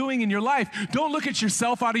what I'm doing in your life. Don't look at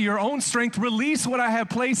yourself out of your own strength. Release what I have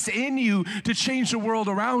placed in you to change the world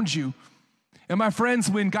around you. And my friends,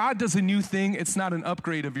 when God does a new thing, it's not an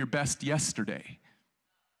upgrade of your best yesterday.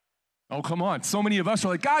 Oh, come on. So many of us are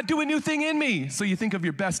like, God, do a new thing in me. So you think of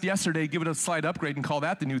your best yesterday, give it a slight upgrade and call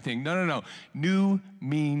that the new thing. No. New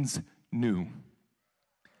means new.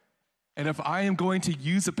 And if I am going to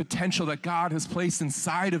use a potential that God has placed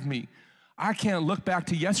inside of me, I can't look back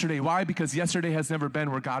to yesterday. Why? Because yesterday has never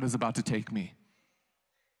been where God is about to take me.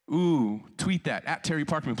 Ooh, tweet that, at Terry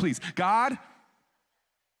Parkman, please. God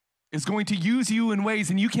is going to use you in ways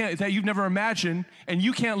that you've never imagined, and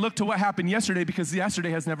you can't look to what happened yesterday because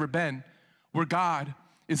yesterday has never been where God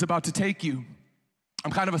is about to take you.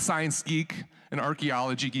 I'm kind of a science geek, an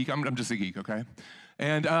archaeology geek. I'm just a geek, okay?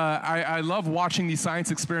 And I love watching these science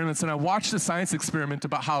experiments, and I watched a science experiment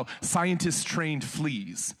about how scientists trained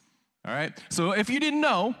fleas, all right? So if you didn't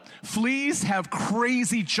know, fleas have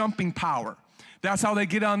crazy jumping power. That's how they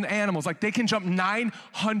get on animals. Like they can jump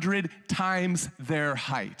 900 times their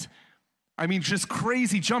height. I mean, just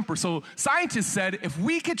crazy jumper. So scientists said if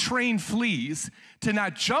we could train fleas to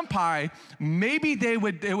not jump high, maybe they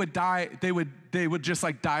would die. They would just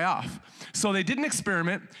like die off. So they did an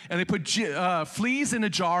experiment, and they put fleas in a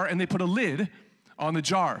jar, and they put a lid on the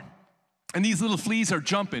jar. And these little fleas are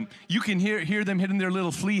jumping. You can hear them hitting their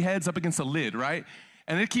little flea heads up against the lid, right?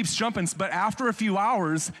 And it keeps jumping, but after a few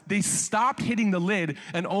hours, they stopped hitting the lid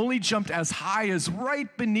and only jumped as high as right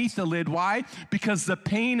beneath the lid. Why? Because the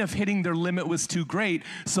pain of hitting their limit was too great,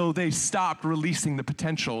 so they stopped releasing the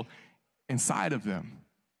potential inside of them.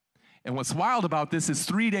 And what's wild about this is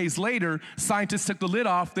 3 days later, scientists took the lid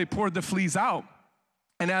off, they poured the fleas out.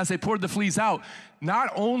 And as they poured the fleas out,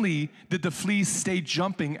 not only did the fleas stay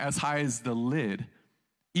jumping as high as the lid,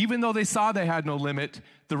 even though they saw they had no limit,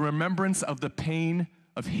 the remembrance of the pain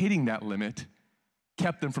of hitting that limit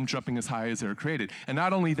kept them from jumping as high as they were created. And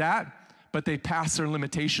not only that, but they passed their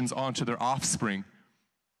limitations on to their offspring.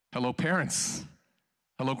 Hello, parents.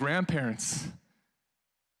 Hello, grandparents.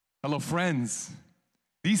 Hello, friends.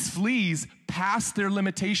 These fleas passed their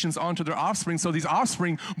limitations on to their offspring, so these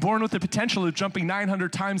offspring, born with the potential of jumping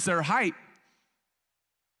 900 times their height,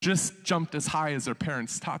 just jumped as high as their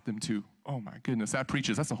parents taught them to. Oh my goodness, that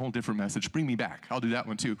preaches. That's a whole different message. Bring me back. I'll do that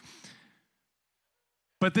one too.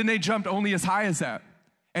 But then they jumped only as high as that.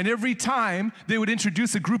 And every time they would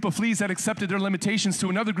introduce a group of fleas that accepted their limitations to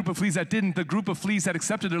another group of fleas that didn't, the group of fleas that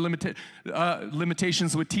accepted their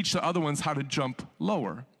limitations would teach the other ones how to jump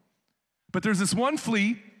lower. But there's this one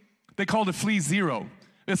flea, they called it flea zero.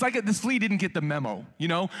 It's like this flea didn't get the memo,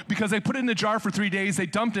 because they put it in a jar for 3 days, they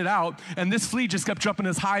dumped it out, and this flea just kept jumping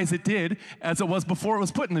as high as it was before it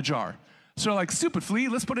was put in the jar. So they're like, stupid flea,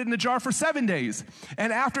 let's put it in the jar for 7 days.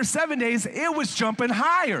 And after 7 days, it was jumping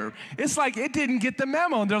higher. It's like it didn't get the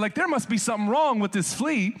memo. And they're like, there must be something wrong with this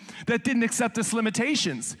flea that didn't accept its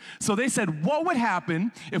limitations. So they said, what would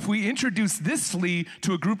happen if we introduced this flea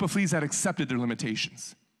to a group of fleas that accepted their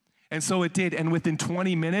limitations? And so it did, and within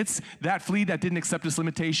 20 minutes, that flea that didn't accept its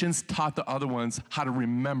limitations taught the other ones how to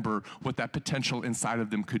remember what that potential inside of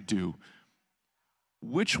them could do.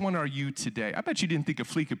 Which one are you today? I bet you didn't think a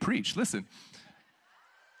flea could preach. Listen.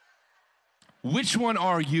 Which one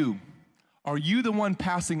are you? Are you the one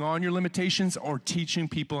passing on your limitations or teaching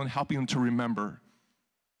people and helping them to remember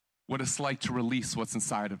what it's like to release what's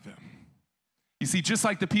inside of them? You see, just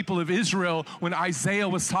like the people of Israel, when Isaiah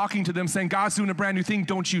was talking to them saying, God's doing a brand new thing,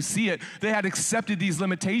 don't you see it? They had accepted these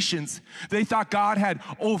limitations. They thought God had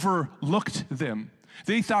overlooked them.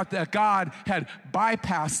 They thought that God had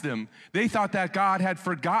bypassed them. They thought that God had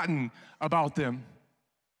forgotten about them.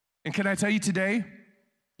 And can I tell you today,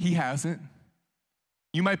 he hasn't.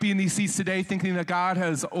 You might be in these seats today thinking that God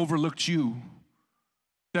has overlooked you,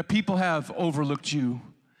 that people have overlooked you,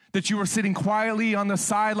 that you are sitting quietly on the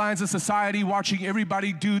sidelines of society watching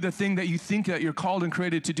everybody do the thing that you think that you're called and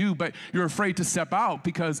created to do, but you're afraid to step out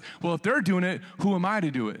because, well, if they're doing it, who am I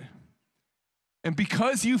to do it? And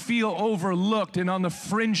because you feel overlooked and on the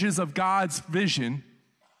fringes of God's vision,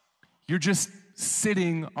 you're just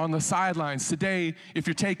sitting on the sidelines. Today, if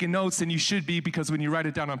you're taking notes, and you should be, because when you write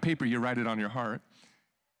it down on paper, you write it on your heart.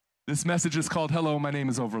 This message is called, Hello, My Name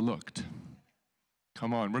is Overlooked.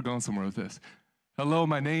 Come on, we're going somewhere with this. Hello,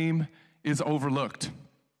 my name is overlooked.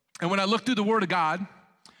 And when I look through the Word of God,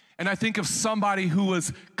 and I think of somebody who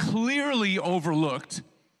was clearly overlooked,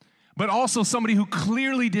 but also somebody who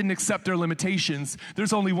clearly didn't accept their limitations,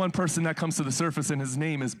 there's only one person that comes to the surface, and his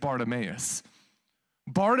name is Bartimaeus.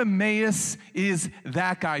 Bartimaeus is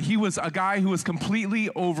that guy. He was a guy who was completely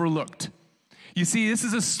overlooked. You see, this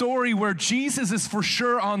is a story where Jesus is for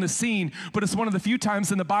sure on the scene, but it's one of the few times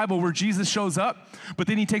in the Bible where Jesus shows up, but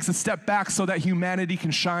then he takes a step back so that humanity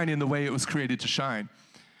can shine in the way it was created to shine.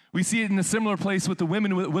 We see it in a similar place with the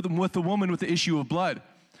woman with the woman with the issue of blood.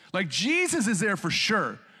 Like, Jesus is there for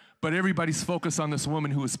sure, but everybody's focused on this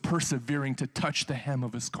woman who is persevering to touch the hem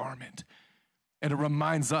of his garment. And it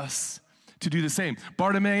reminds us to do the same.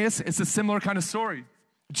 Bartimaeus, it's a similar kind of story.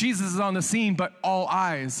 Jesus is on the scene, but all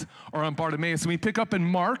eyes are on Bartimaeus. And we pick up in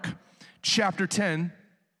Mark chapter 10,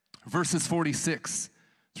 verses 46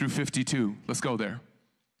 through 52. Let's go there.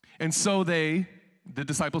 And so they, the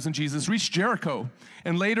disciples and Jesus, reached Jericho.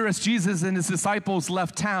 And later, as Jesus and his disciples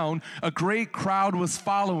left town, a great crowd was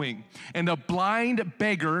following. And a blind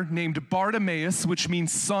beggar named Bartimaeus, which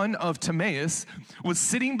means son of Timaeus, was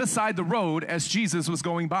sitting beside the road as Jesus was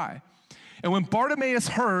going by. And when Bartimaeus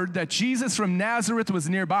heard that Jesus from Nazareth was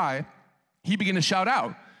nearby, he began to shout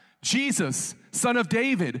out, Jesus, son of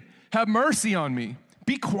David, have mercy on me.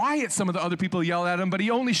 Be quiet, some of the other people yelled at him, but he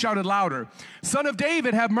only shouted louder, Son of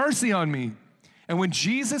David, have mercy on me. And when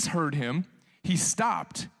Jesus heard him, he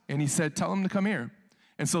stopped and he said, tell him to come here.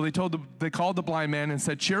 And so they called the blind man and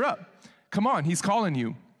said, cheer up, come on, he's calling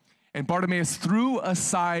you. And Bartimaeus threw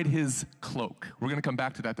aside his cloak. We're going to come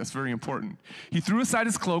back to that. That's very important. He threw aside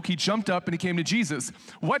his cloak. He jumped up and he came to Jesus.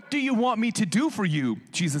 What do you want me to do for you?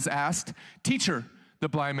 Jesus asked. Teacher, the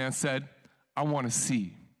blind man said, I want to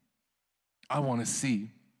see. I want to see.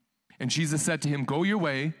 And Jesus said to him, go your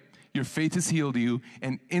way. Your faith has healed you.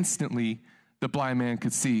 And instantly the blind man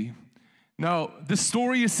could see. Now, this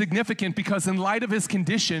story is significant because in light of his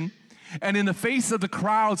condition and in the face of the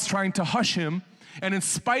crowds trying to hush him, and in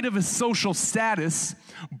spite of his social status,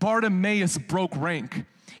 Bartimaeus broke rank.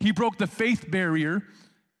 He broke the faith barrier,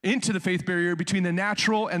 into the faith barrier between the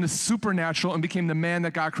natural and the supernatural, and became the man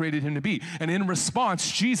that God created him to be. And in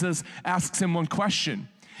response, Jesus asks him one question.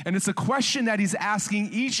 And it's a question that he's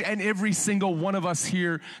asking each and every single one of us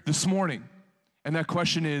here this morning. And that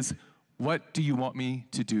question is, what do you want me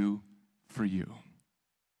to do for you?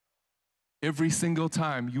 Every single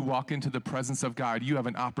time you walk into the presence of God, you have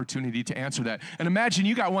an opportunity to answer that. And imagine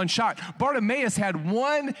you got one shot. Bartimaeus had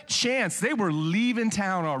one chance. They were leaving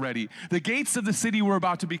town already. The gates of the city were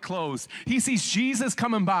about to be closed. He sees Jesus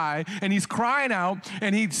coming by, and he's crying out,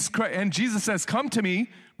 and Jesus says, come to me,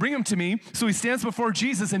 bring him to me. So he stands before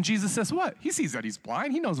Jesus, and Jesus says, what? He sees that he's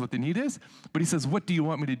blind. He knows what the need is. But he says, what do you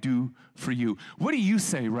want me to do for you? What do you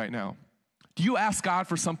say right now? Do you ask God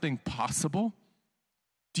for something possible?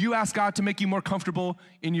 Do you ask God to make you more comfortable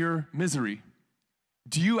in your misery?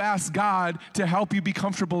 Do you ask God to help you be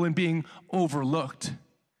comfortable in being overlooked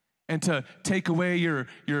and to take away your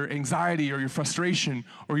anxiety or your frustration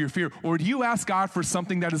or your fear? Or do you ask God for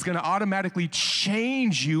something that is going to automatically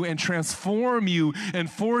change you and transform you and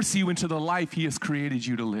force you into the life he has created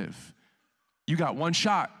you to live? You got one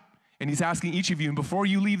shot, and he's asking each of you, and before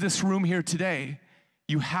you leave this room here today,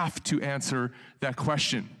 you have to answer that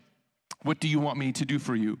question. What do you want me to do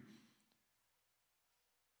for you?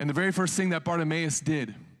 And the very first thing that Bartimaeus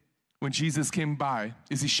did when Jesus came by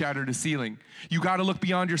is he shattered a ceiling. You got to look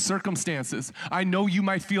beyond your circumstances. I know you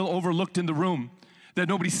might feel overlooked in the room, that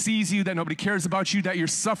nobody sees you, that nobody cares about you, that you're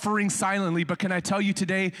suffering silently. But can I tell you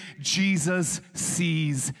today, Jesus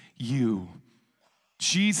sees you.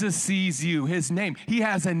 Jesus sees you. His name. He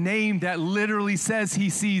has a name that literally says he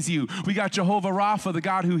sees you. We got Jehovah Rapha, the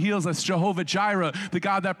God who heals us. Jehovah Jireh, the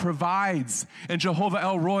God that provides. And Jehovah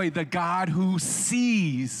El Roi, the God who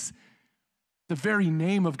sees. The very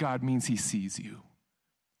name of God means he sees you.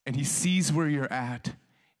 And he sees where you're at.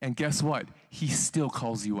 And guess what? He still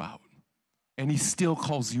calls you out. And he still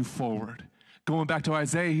calls you forward. Going back to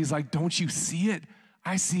Isaiah, he's like, don't you see it?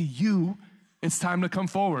 I see you. It's time to come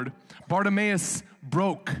forward. Bartimaeus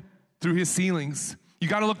broke through his ceilings. You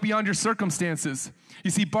got to look beyond your circumstances.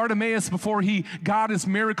 You see, Bartimaeus, before he got his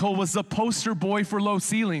miracle, was the poster boy for low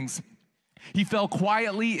ceilings. He fell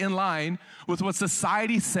quietly in line with what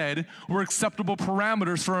society said were acceptable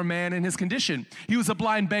parameters for a man in his condition. He was a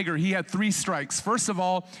blind beggar. He had 3 strikes. First of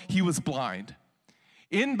all, he was blind.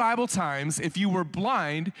 In Bible times, if you were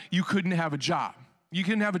blind, you couldn't have a job. You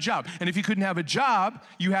couldn't have a job. And if you couldn't have a job,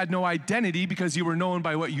 you had no identity because you were known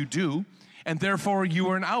by what you do, and therefore you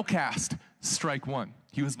were an outcast. Strike 1,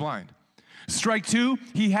 he was blind. Strike 2,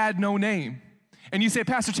 he had no name. And you say,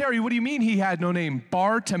 Pastor Terry, what do you mean he had no name?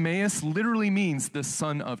 Bartimaeus literally means the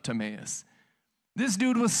son of Timaeus. This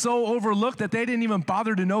dude was so overlooked that they didn't even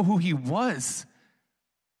bother to know who he was.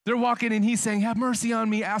 They're walking and he's saying, have mercy on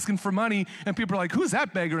me, asking for money. And people are like, who's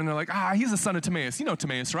that beggar? And they're like, he's the son of Timaeus. You know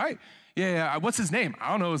Timaeus, right? Yeah, what's his name? I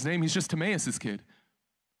don't know his name. He's just Timaeus' kid.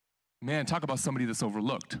 Man, talk about somebody that's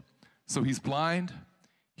overlooked. So he's blind.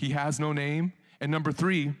 He has no name. And number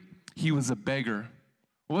 3, he was a beggar.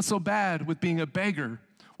 What's so bad with being a beggar?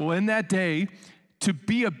 Well, in that day, to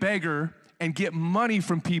be a beggar and get money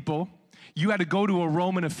from people, you had to go to a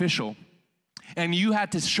Roman official. And you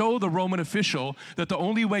had to show the Roman official that the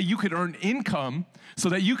only way you could earn income so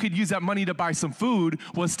that you could use that money to buy some food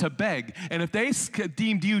was to beg. And if they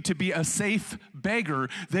deemed you to be a safe beggar,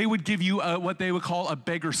 they would give you what they would call a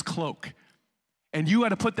beggar's cloak. And you had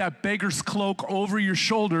to put that beggar's cloak over your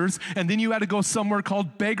shoulders, and then you had to go somewhere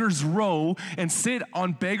called Beggar's Row and sit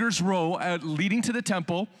on Beggar's Row leading to the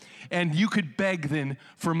temple, and you could beg then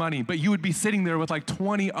for money. But you would be sitting there with like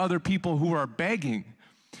 20 other people who are begging.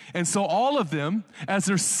 And so all of them, as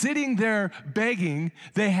they're sitting there begging,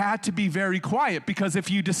 they had to be very quiet, because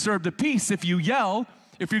if you disturb the peace, if you yell,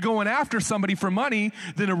 if you're going after somebody for money,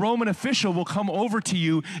 then a Roman official will come over to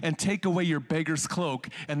you and take away your beggar's cloak,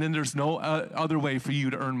 and then there's no other way for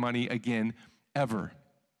you to earn money again, ever.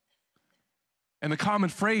 And the common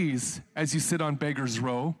phrase as you sit on Beggar's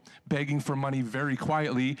Row, begging for money very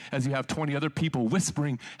quietly, as you have 20 other people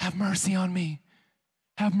whispering, have mercy on me,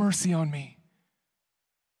 have mercy on me.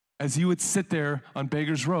 As you would sit there on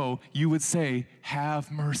Beggar's Row, you would say,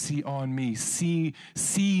 have mercy on me, see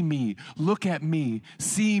me, look at me,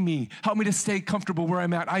 see me, help me to stay comfortable where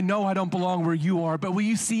I'm at. I know I don't belong where you are, but will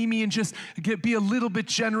you see me and just be a little bit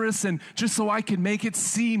generous, and just so I can make it,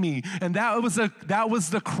 see me. And that was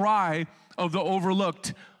the cry of the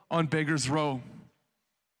overlooked on Beggar's Row.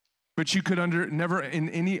 But you could never in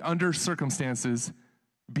any circumstances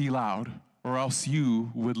be loud, or else you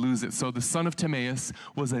would lose it. So the son of Timaeus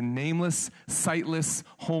was a nameless, sightless,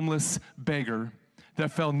 homeless beggar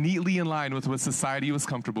that fell neatly in line with what society was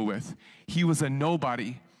comfortable with. He was a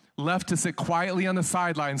nobody, left to sit quietly on the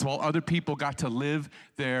sidelines while other people got to live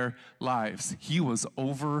their lives. He was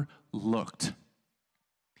overlooked.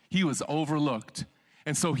 He was overlooked.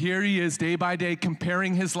 And so here he is day by day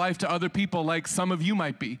comparing his life to other people, like some of you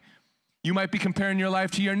might be. You might be comparing your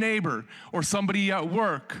life to your neighbor, or somebody at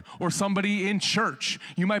work, or somebody in church.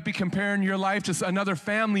 You might be comparing your life to another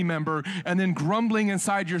family member, and then grumbling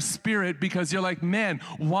inside your spirit because you're like, man,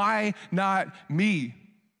 why not me?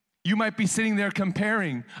 You might be sitting there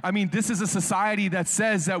comparing. I mean, this is a society that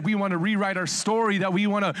says that we want to rewrite our story, that we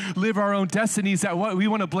want to live our own destinies, that we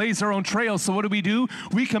want to blaze our own trails. So what do?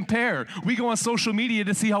 We compare. We go on social media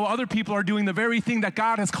to see how other people are doing the very thing that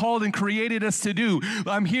God has called and created us to do.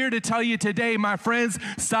 I'm here to tell you today, my friends,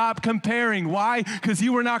 stop comparing. Why? Because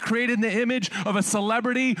you were not created in the image of a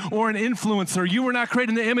celebrity or an influencer. You were not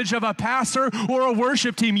created in the image of a pastor or a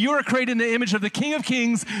worship team. You are created in the image of the King of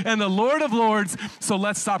Kings and the Lord of Lords. So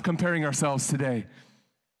let's stop comparing ourselves today.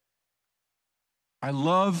 I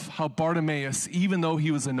love how Bartimaeus, even though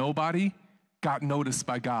he was a nobody, got noticed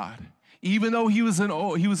by God. Even though he was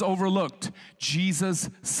overlooked, Jesus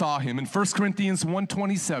saw him. In 1 Corinthians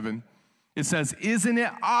 1:27, it says, isn't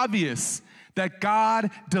it obvious that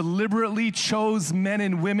God deliberately chose men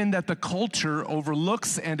and women that the culture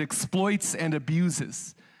overlooks and exploits and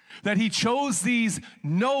abuses? That he chose these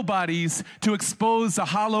nobodies to expose the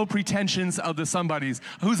hollow pretensions of the somebodies.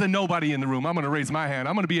 Who's a nobody in the room? I'm going to raise my hand.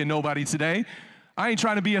 I'm going to be a nobody today. I ain't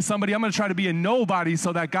trying to be a somebody. I'm going to try to be a nobody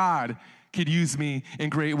so that God could use me in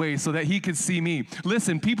great ways so that he could see me.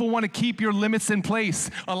 Listen, people want to keep your limits in place.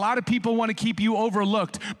 A lot of people want to keep you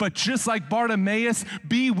overlooked, but just like Bartimaeus,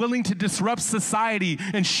 be willing to disrupt society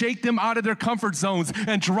and shake them out of their comfort zones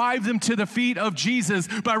and drive them to the feet of Jesus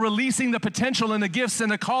by releasing the potential and the gifts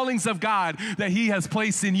and the callings of God that he has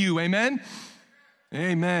placed in you. Amen?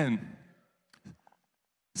 Amen.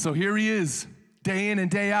 So here he is, day in and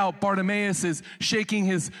day out. Bartimaeus is shaking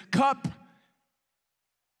his cup,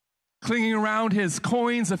 clinging around his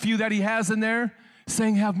coins, a few that he has in there,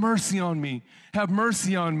 saying, have mercy on me,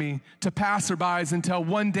 to passerbys, until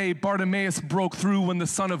one day Bartimaeus broke through when the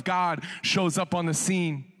Son of God shows up on the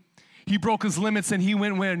scene. He broke his limits and he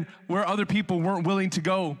went where other people weren't willing to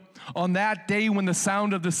go. On that day when the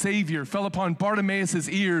sound of the Savior fell upon Bartimaeus'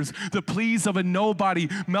 ears, the pleas of a nobody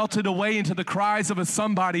melted away into the cries of a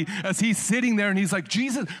somebody as he's sitting there and he's like,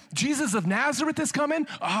 Jesus of Nazareth is coming?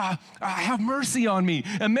 Have mercy on me.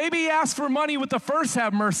 And maybe he asked for money with the first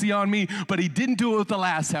have mercy on me, but he didn't do it with the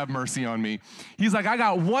last have mercy on me. He's like, I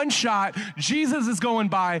got one shot. Jesus is going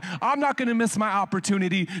by. I'm not going to miss my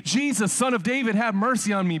opportunity. Jesus, Son of David, have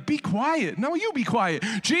mercy on me. Be quiet. No, you be quiet.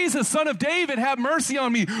 Jesus, Son of David, have mercy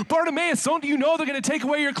on me. Bartimaeus, don't you know they're going to take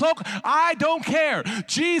away your cloak? I don't care.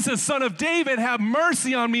 Jesus, Son of David, have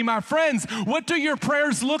mercy on me, my friends. What do your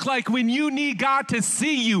prayers look like when you need God to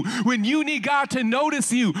see you, when you need God to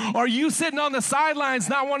notice you? Are you sitting on the sidelines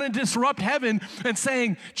not wanting to disrupt heaven and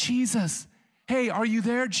saying, Jesus, hey, are you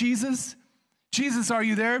there, Jesus? Jesus, are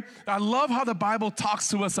you there? I love how the Bible talks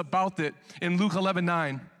to us about it in Luke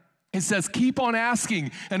 11:9. It says, keep on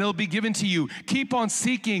asking and it'll be given to you. Keep on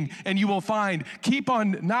seeking and you will find. Keep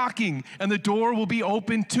on knocking and the door will be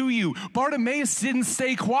open to you. Bartimaeus didn't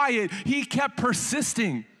stay quiet. He kept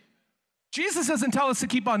persisting. Jesus doesn't tell us to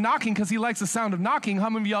keep on knocking because he likes the sound of knocking. How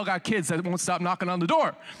many of y'all got kids that won't stop knocking on the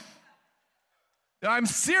door? I'm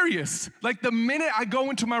serious. Like the minute I go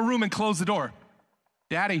into my room and close the door,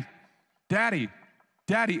 Daddy, Daddy,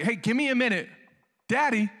 Daddy, hey, give me a minute.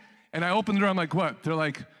 Daddy. And I open the door, I'm like, what? They're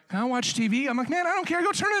like, can I watch TV? I'm like, man, I don't care.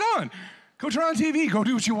 Go turn it on. Go turn on TV. Go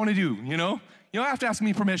do what you want to do, you know? You don't have to ask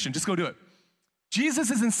me permission. Just go do it.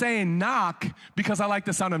 Jesus isn't saying knock because I like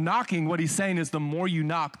the sound of knocking. What he's saying is the more you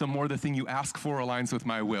knock, the more the thing you ask for aligns with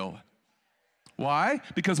my will. Why?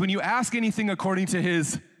 Because when you ask anything according to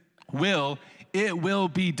his will, it will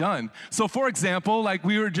be done. So for example, like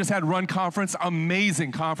just had Run Conference,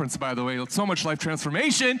 amazing conference, by the way. So much life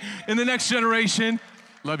transformation in the next generation.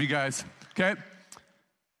 Love you guys, okay?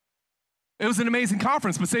 It was an amazing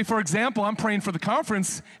conference, but say, for example, I'm praying for the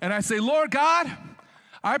conference, and I say, Lord God,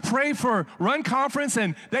 I pray for Run Conference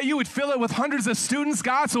and that you would fill it with hundreds of students,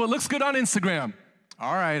 God, so it looks good on Instagram.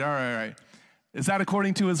 All right. Is that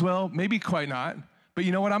according to his will? Maybe quite not. But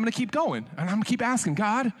you know what? I'm going to keep going, and I'm going to keep asking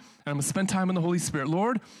God, and I'm going to spend time in the Holy Spirit.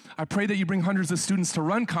 Lord, I pray that you bring hundreds of students to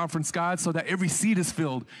Run Conference, God, so that every seat is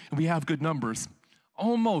filled and we have good numbers.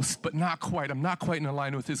 Almost, but not quite. I'm not quite in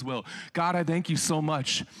line with his will. God, I thank you so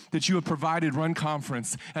much that you have provided Run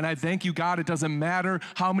Conference. And I thank you, God, it doesn't matter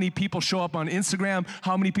how many people show up on Instagram,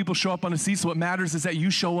 how many people show up on the seats. What matters is that you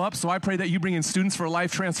show up. So I pray that you bring in students for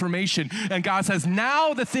life transformation. And God says,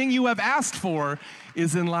 now the thing you have asked for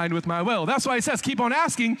is in line with my will. That's why he says, keep on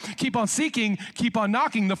asking, keep on seeking, keep on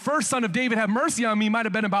knocking. The first Son of David, have mercy on me, might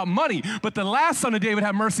have been about money. But the last Son of David,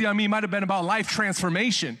 have mercy on me, might have been about life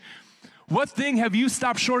transformation. What thing have you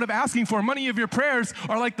stopped short of asking for? Many of your prayers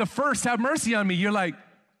are like the first, have mercy on me. You're like,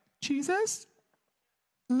 Jesus?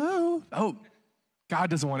 Hello? Oh, God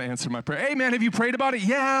doesn't want to answer my prayer. Hey, man, have you prayed about it?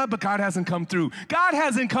 Yeah, but God hasn't come through. God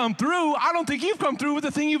hasn't come through. I don't think you've come through with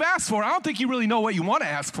the thing you've asked for. I don't think you really know what you want to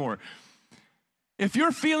ask for. If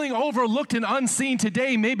you're feeling overlooked and unseen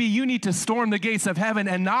today, maybe you need to storm the gates of heaven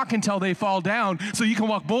and knock until they fall down so you can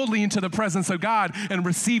walk boldly into the presence of God and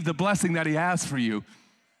receive the blessing that he has for you.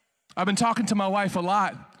 I've been talking to my wife a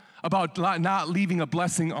lot about not leaving a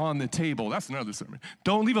blessing on the table. That's another sermon.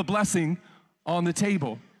 Don't leave a blessing on the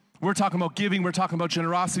table. We're talking about giving. We're talking about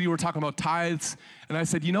generosity. We're talking about tithes. And I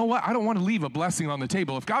said, you know what? I don't want to leave a blessing on the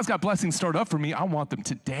table. If God's got blessings stored up for me, I want them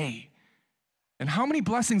today. And how many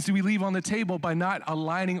blessings do we leave on the table by not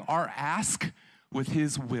aligning our ask with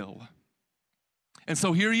his will? And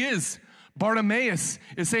so here he is. Bartimaeus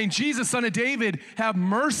is saying, Jesus, Son of David, have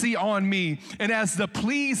mercy on me. And as the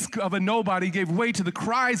pleas of a nobody gave way to the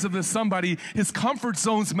cries of the somebody, his comfort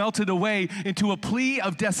zones melted away into a plea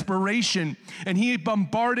of desperation. And he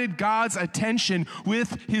bombarded God's attention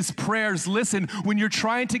with his prayers. Listen, when you're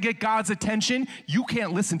trying to get God's attention, you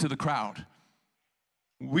can't listen to the crowd.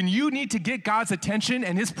 When you need to get God's attention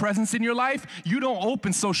and his presence in your life, you don't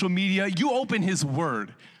open social media, you open his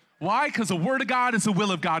word. Why? Because the word of God is the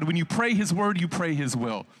will of God. When you pray his word, you pray his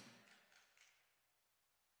will.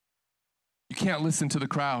 can't listen to the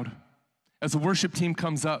crowd. As the worship team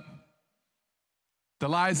comes up, the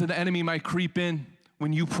lies of the enemy might creep in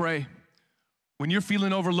when you pray. When you're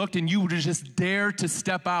feeling overlooked and you just dare to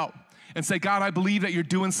step out and say, God, I believe that you're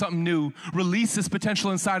doing something new. Release this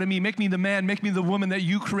potential inside of me. Make me the man, make me the woman that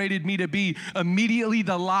you created me to be. Immediately,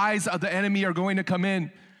 the lies of the enemy are going to come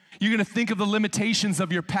in. You're going to think of the limitations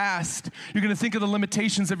of your past. You're going to think of the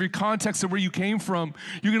limitations of your context of where you came from.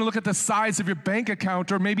 You're going to look at the size of your bank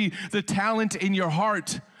account or maybe the talent in your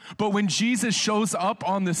heart. But when Jesus shows up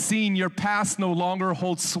on the scene, your past no longer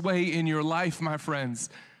holds sway in your life, my friends.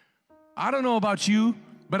 I don't know about you,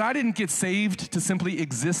 but I didn't get saved to simply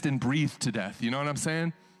exist and breathe to death. You know what I'm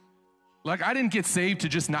saying? Like, I didn't get saved to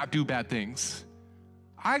just not do bad things.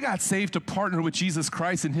 I got saved to partner with Jesus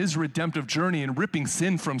Christ in his redemptive journey and ripping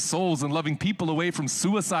sin from souls and loving people away from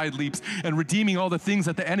suicide leaps and redeeming all the things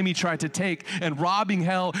that the enemy tried to take and robbing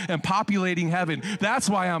hell and populating heaven. That's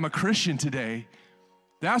why I'm a Christian today.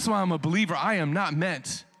 That's why I'm a believer. I am not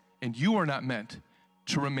meant, and you are not meant,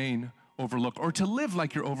 to remain overlooked or to live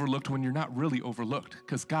like you're overlooked when you're not really overlooked,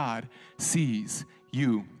 because God sees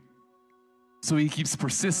you. So he keeps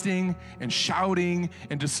persisting and shouting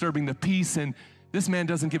and disturbing the peace, and this man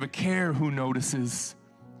doesn't give a care who notices.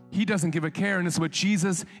 He doesn't give a care, and it's what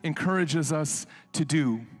Jesus encourages us to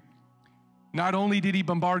do. Not only did he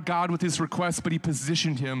bombard God with his requests, but he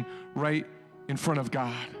positioned him right in front of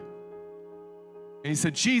God. And he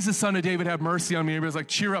said, Jesus, son of David, have mercy on me. Everybody's like,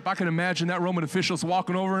 cheer up. I can imagine that Roman official's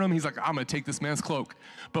walking over to him. He's like, I'm going to take this man's cloak.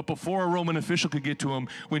 But before a Roman official could get to him,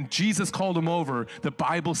 when Jesus called him over, the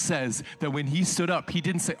Bible says that when he stood up, he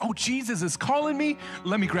didn't say, oh, Jesus is calling me.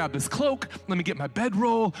 Let me grab this cloak. Let me get my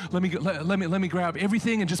bedroll. Let me grab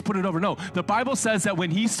everything and just put it over. No, the Bible says that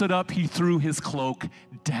when he stood up, he threw his cloak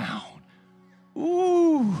down.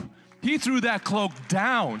 Ooh, he threw that cloak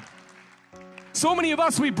down. So many of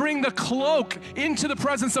us, we bring the cloak into the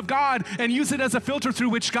presence of God and use it as a filter through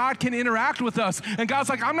which God can interact with us. And God's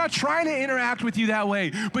like, I'm not trying to interact with you that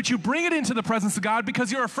way, but you bring it into the presence of God because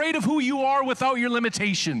you're afraid of who you are without your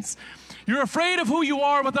limitations. You're afraid of who you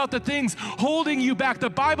are without the things holding you back. The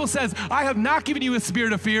Bible says, I have not given you a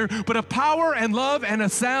spirit of fear, but of power and love and a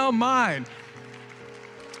sound mind.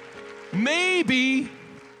 Maybe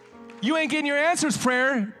you ain't getting your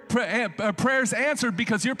prayers answered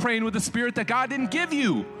because you're praying with a spirit that God didn't give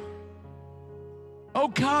you. Oh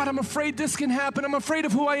God, I'm afraid this can happen. I'm afraid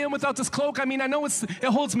of who I am without this cloak. I mean, I know it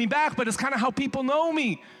holds me back, but it's kind of how people know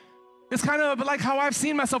me. It's kind of like how I've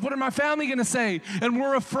seen myself. What are my family going to say? And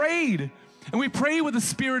we're afraid. And we pray with a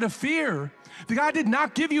spirit of fear. The God did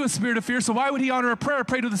not give you a spirit of fear, so why would he honor a prayer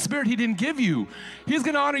prayed with a spirit he didn't give you? He's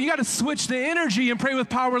going to honor, you got to switch the energy and pray with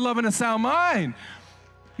power, love, and a sound mind.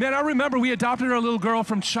 Man, I remember we adopted our little girl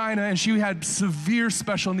from China, and she had severe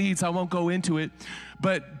special needs. I won't go into it.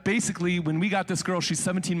 But basically, when we got this girl, she's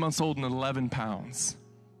 17 months old and 11 pounds.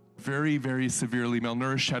 Very, very severely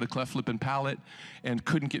malnourished, had a cleft lip and palate, and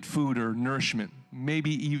couldn't get food or nourishment.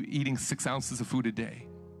 Maybe eating 6 ounces of food a day.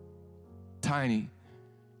 Tiny.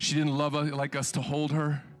 She didn't love like us to hold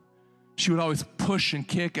her. She would always push and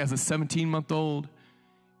kick as a 17-month-old.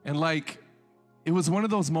 And it was one of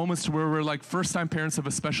those moments to where we're like first-time parents of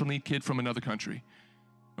a special need kid from another country.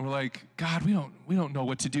 And we're like, God, we don't know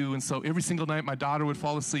what to do. And so every single night, my daughter would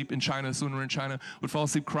fall asleep in China, so when we're in China, would fall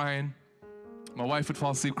asleep crying. My wife would fall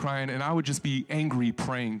asleep crying, and I would just be angry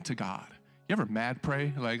praying to God. You ever mad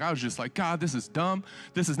pray? Like, I was just like, God, this is dumb.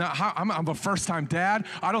 This is not how, I'm a first-time dad.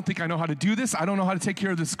 I don't think I know how to do this. I don't know how to take care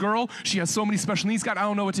of this girl. She has so many special needs. God, I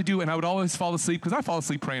don't know what to do. And I would always fall asleep because I fall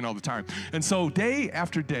asleep praying all the time. And so day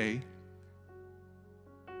after day,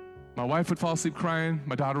 my wife would fall asleep crying,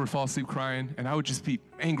 my daughter would fall asleep crying, and I would just be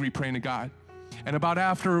angry praying to God. And about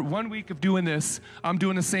after 1 week of doing this, I'm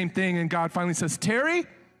doing the same thing, and God finally says, Terry,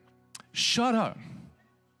 shut up.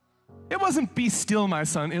 It wasn't be still, my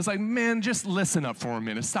son. It was like, man, just listen up for a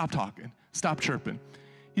minute. Stop talking. Stop chirping.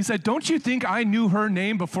 He said, don't you think I knew her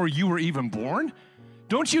name before you were even born?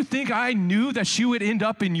 Don't you think I knew that she would end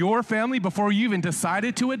up in your family before you even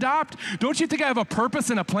decided to adopt? Don't you think I have a purpose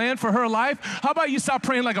and a plan for her life? How about you stop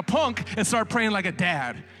praying like a punk and start praying like a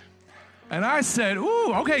dad? And I said,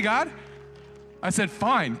 ooh, okay, God. I said,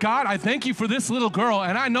 fine. God, I thank you for this little girl,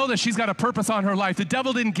 and I know that she's got a purpose on her life. The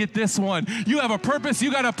devil didn't get this one. You have a purpose,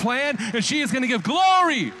 you got a plan, and she is going to give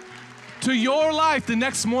glory to your life. The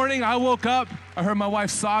next morning, I woke up. I heard my wife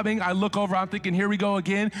sobbing. I look over. I'm thinking, here we go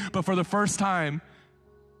again. But for the first time,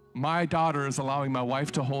 my daughter is allowing my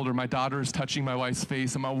wife to hold her. My daughter is touching my wife's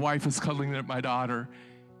face, and my wife is cuddling my daughter.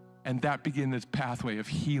 And that began this pathway of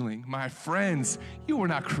healing. My friends, you were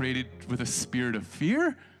not created with a spirit of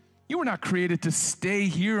fear. You were not created to stay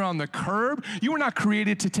here on the curb. You were not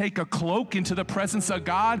created to take a cloak into the presence of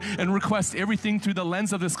God and request everything through the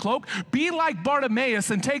lens of this cloak. Be like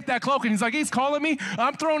Bartimaeus and take that cloak. And he's like, he's calling me.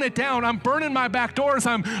 I'm throwing it down. I'm burning my back doors.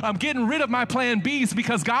 I'm getting rid of my plan Bs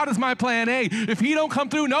because God is my plan A. If he don't come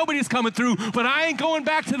through, nobody's coming through. But I ain't going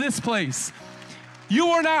back to this place. You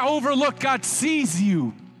are not overlooked. God sees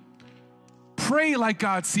you. Pray like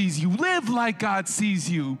God sees you. Live like God sees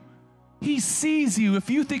you. He sees you.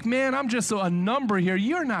 If you think, man, I'm just a number here,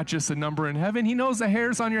 you're not just a number in heaven. He knows the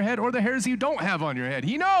hairs on your head or the hairs you don't have on your head.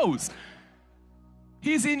 He knows.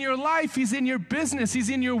 He's in your life. He's in your business. He's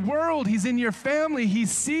in your world. He's in your family. He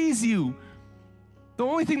sees you. The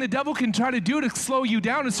only thing the devil can try to do to slow you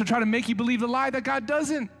down is to try to make you believe the lie that God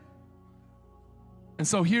doesn't. And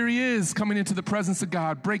so here he is coming into the presence of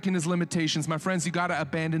God, breaking his limitations. My friends, you got to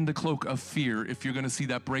abandon the cloak of fear if you're going to see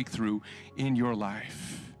that breakthrough in your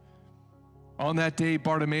life. On that day,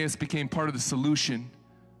 Bartimaeus became part of the solution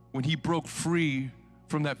when he broke free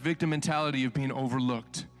from that victim mentality of being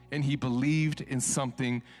overlooked, and he believed in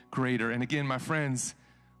something greater. And again, my friends,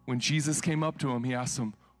 when Jesus came up to him, he asked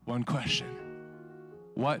him one question: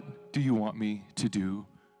 what do you want me to do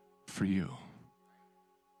for you?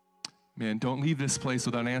 Man, don't leave this place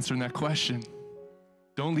without answering that question.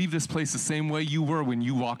 Don't leave this place the same way you were when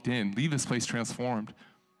you walked in. Leave this place transformed.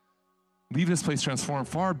 Leave this place transformed.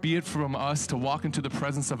 Far be it from us to walk into the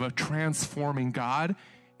presence of a transforming God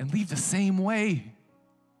and leave the same way.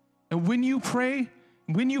 And when you pray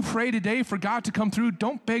today for God to come through,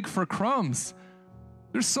 don't beg for crumbs.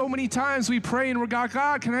 There's so many times we pray and we're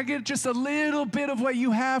God, can I get just a little bit of what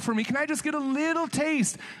you have for me? Can I just get a little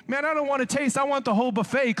taste? Man, I don't want a taste. I want the whole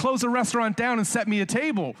buffet. Close the restaurant down and set me a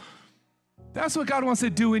table. That's what God wants to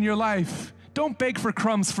do in your life. Don't beg for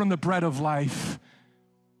crumbs from the bread of life.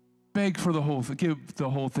 Beg for give the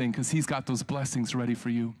whole thing, because he's got those blessings ready for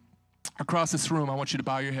you. Across this room, I want you to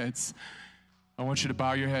bow your heads. I want you to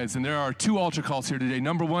bow your heads. And there are 2 altar calls here today.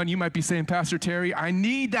 Number 1, you might be saying, Pastor Terry, I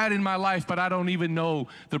need that in my life, but I don't even know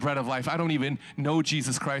the bread of life. I don't even know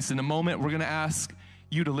Jesus Christ. In a moment, we're going to ask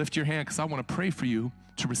you to lift your hand, because I want to pray for you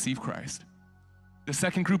to receive Christ. The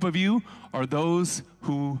second group of you are those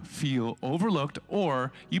who feel overlooked,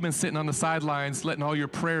 or you've been sitting on the sidelines letting all your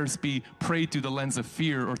prayers be prayed through the lens of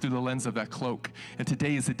fear or through the lens of that cloak. And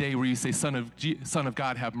today is the day where you say, Son of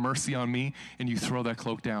God, have mercy on me, and you throw that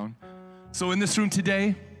cloak down. So in this room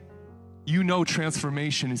today, you know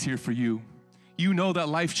transformation is here for you. You know that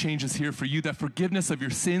life change is here for you, that forgiveness of your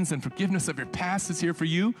sins and forgiveness of your past is here for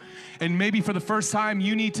you. And maybe for the first time,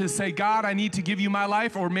 you need to say, God, I need to give you my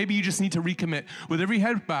life, or maybe you just need to recommit. With every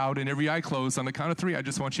head bowed and every eye closed, on the count of 3, I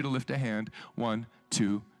just want you to lift a hand. 1,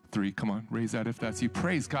 2, 3. Come on, raise that if that's you.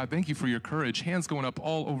 Praise God. Thank you for your courage. Hands going up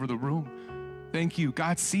all over the room. Thank you.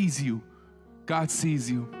 God sees you. God sees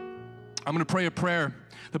you. I'm going to pray a prayer.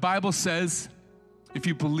 The Bible says, if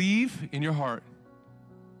you believe in your heart,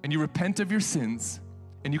 and you repent of your sins,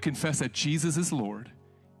 and you confess that Jesus is Lord,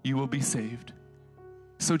 you will be saved.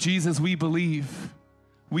 So Jesus, we believe.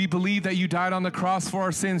 We believe that you died on the cross for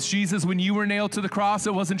our sins. Jesus, when you were nailed to the cross,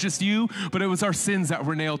 it wasn't just you, but it was our sins that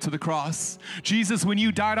were nailed to the cross. Jesus, when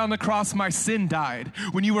you died on the cross, my sin died.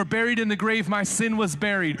 When you were buried in the grave, my sin was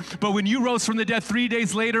buried. But when you rose from the dead 3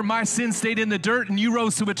 days later, my sin stayed in the dirt, and you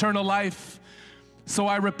rose to eternal life. So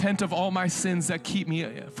I repent of all my sins that keep me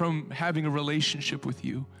from having a relationship with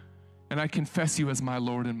you. And I confess you as my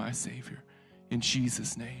Lord and my Savior. In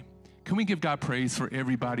Jesus' name. Can we give God praise for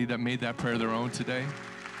everybody that made that prayer their own today?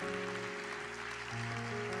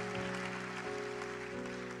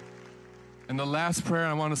 And the last prayer,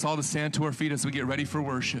 I want us all to stand to our feet as we get ready for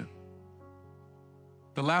worship.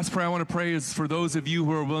 The last prayer I want to pray is for those of you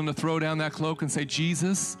who are willing to throw down that cloak and say,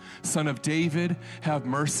 Jesus, Son of David, have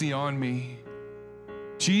mercy on me.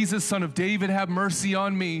 Jesus, Son of David, have mercy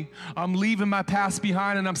on me. I'm leaving my past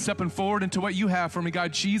behind and I'm stepping forward into what you have for me.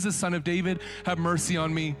 God, Jesus, Son of David, have mercy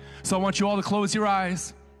on me. So I want you all to close your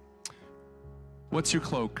eyes. What's your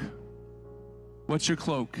cloak? What's your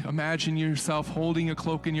cloak? Imagine yourself holding a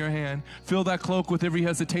cloak in your hand. Fill that cloak with every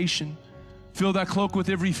hesitation. Fill that cloak with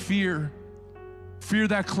every fear. Fill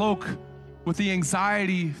that cloak with the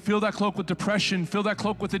anxiety. Fill that cloak with depression. Fill that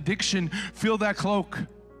cloak with addiction. Fill that cloak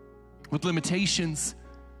with limitations.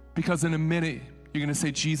 Because in a minute, you're going to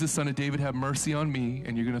say, Jesus, Son of David, have mercy on me,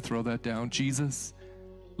 and you're going to throw that down. Jesus,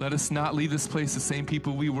 let us not leave this place the same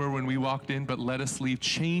people we were when we walked in, but let us leave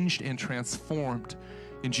changed and transformed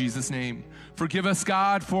in Jesus' name. Forgive us,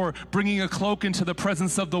 God, for bringing a cloak into the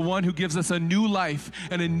presence of the one who gives us a new life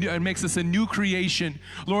and makes us a new creation.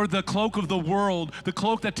 Lord, the cloak of the world, the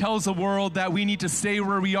cloak that tells the world that we need to stay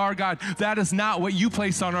where we are, God, that is not what you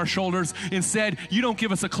place on our shoulders. Instead, you don't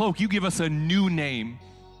give us a cloak, you give us a new name.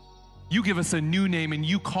 You give us a new name and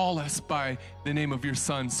you call us by the name of your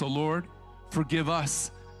Son. So Lord, forgive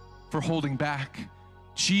us for holding back.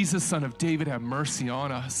 Jesus, Son of David, have mercy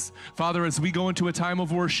on us. Father, as we go into a time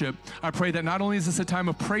of worship, I pray that not only is this a time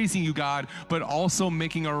of praising you, God, but also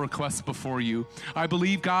making our requests before you. I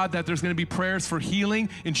believe, God, that there's going to be prayers for healing.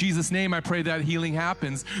 In Jesus' name, I pray that healing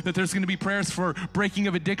happens. That there's going to be prayers for breaking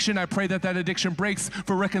of addiction. I pray that that addiction breaks,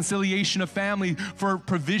 for reconciliation of family, for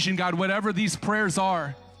provision, God, whatever these prayers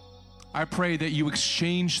are. I pray that you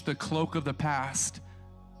exchange the cloak of the past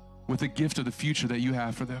with the gift of the future that you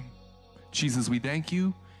have for them. Jesus, we thank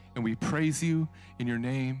you and we praise you in your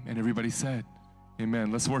name. And everybody said, amen.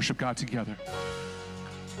 Let's worship God together.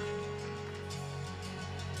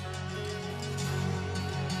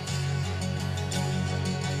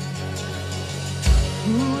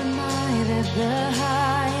 Who am I that the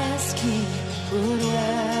highest King would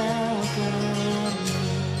welcome me?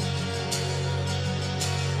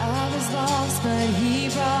 I was lost, but he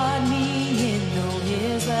brought me in. Oh,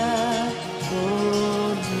 his love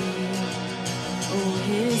for me. Oh,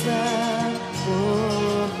 his love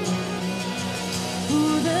for me. Who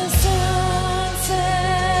the Son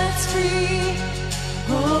sets free,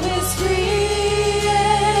 oh, is free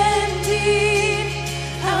indeed.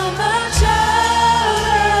 I'm a child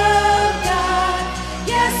of God,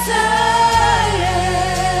 yes I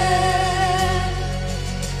am.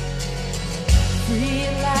 Free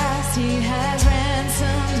at last, he has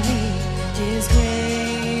ransomed me. His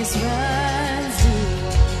grace runs through.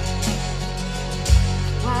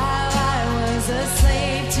 While I was a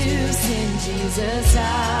slave to sin, Jesus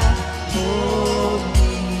died for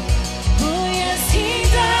me. Oh yes, he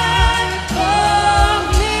died for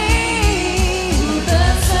me. Who the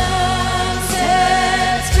Son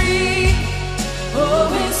sets free,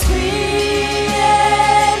 oh, is free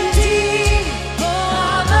indeed. Oh,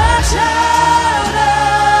 I'm a child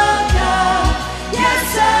of God, yes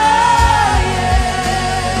I am.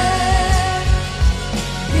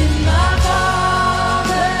 In my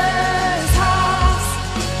Father's house,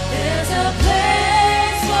 there's a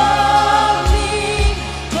place for me.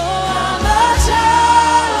 Oh, I'm a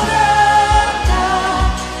child of God,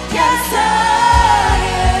 yes I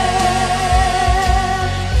am.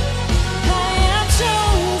 I am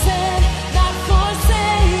chosen, not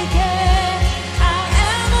forsaken. I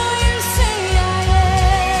am who you say I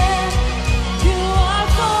am. You are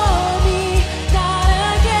for me, not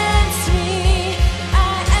against me.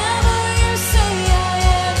 I am who you say I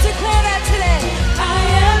am. Declare that today. I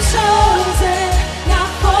am chosen, not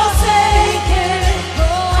forsaken.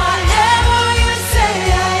 Oh, I am who you say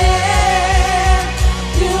I am.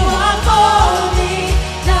 You are for me,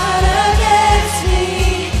 not against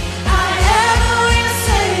me. I am who you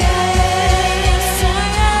say I am. Yes, I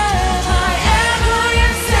am. I am who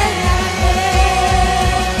you say I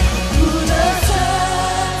am. Who the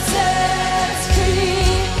Son sets free,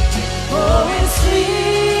 oh, is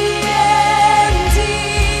free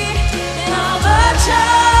indeed. And I'm a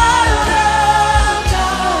child of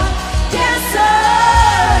God, yes I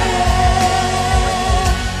am.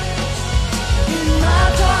 In my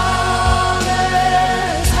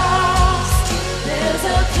Father's house, there's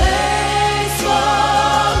a place for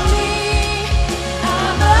me.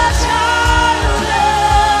 I'm a child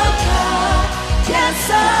of God, yes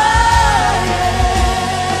I am.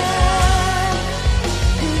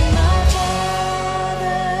 In my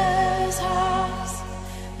Father's house,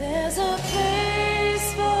 there's a place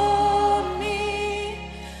for me.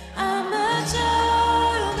 I'm a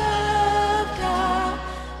child of God,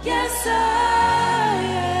 yes I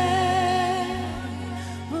am.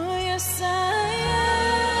 Oh, yes I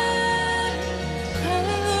am.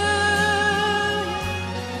 Hallelujah.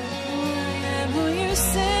 Oh, I am who you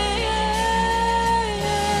say I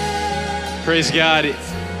am. Praise God.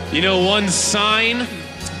 You know, one sign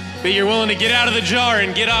that you're willing to get out of the jar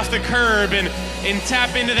and get off the curb and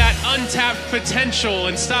tap into that untapped potential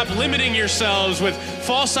and stop limiting yourselves with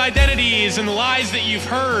false identities and lies that you've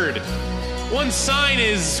heard. One sign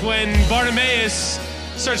is when Bartimaeus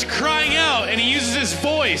starts crying out and he uses his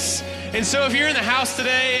voice. And so if you're in the house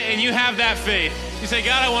today and you have that faith, you say,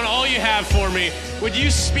 God, I want all you have for me. Would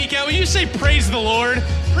you speak out? Would you say, praise the Lord?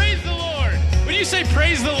 Praise the Lord. Would you say,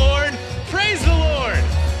 praise the Lord? Praise the Lord.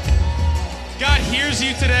 God hears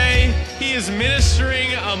you today. He is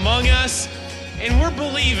ministering among us. And we're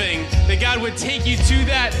believing that God would take you to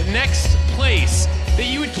that next place, that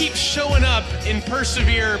you would keep showing up and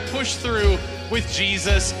persevere, push through with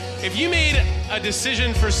Jesus. If you made a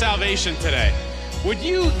decision for salvation today, would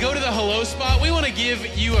you go to the hello spot? We want to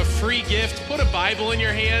give you a free gift, put a Bible in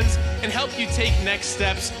your hands, and help you take next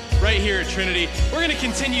steps right here at Trinity. We're going to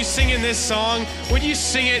continue singing this song. Would you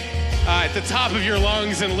sing it at the top of your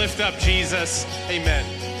lungs and lift up Jesus? Amen.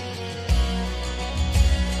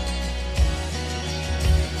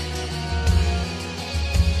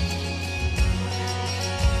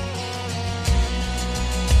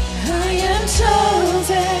 I am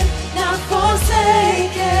chosen, not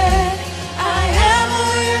forsaken. I am who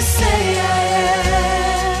you say I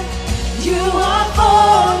am. You are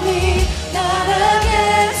for me, not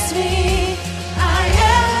against me. I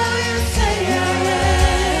am who you say I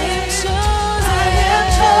am. I am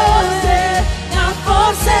chosen, not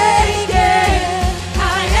forsaken.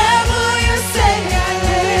 I am who you say I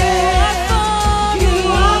am. You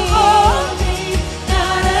are for me,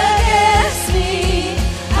 not against me.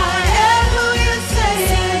 I am who you say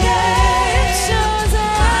I am.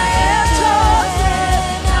 I am chosen,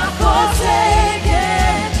 not forsaken.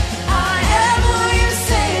 I am who you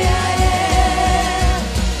say I am.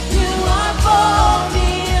 You are for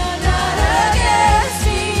me, not against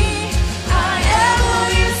me. I am who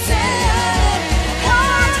you say I am. I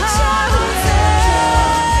am chosen,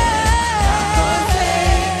 not forsaken.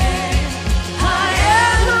 I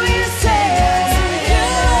am who you say I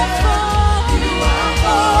am. You are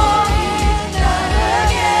for me, not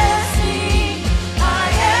against me. I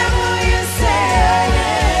am who you say I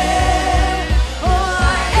am. Oh,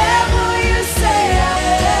 I am who you say I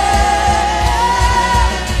am.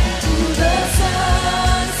 Who the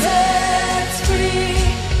Son sets free,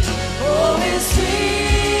 oh, is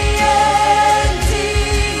free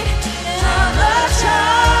indeed. And I'm a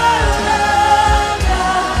child of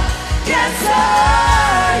God. Yes, I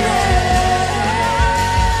am.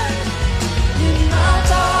 In my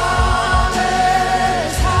Father's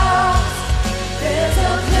house, there's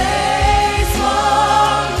a place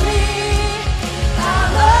for me.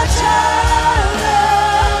 I'm a child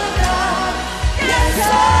of God. Yes,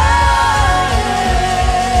 I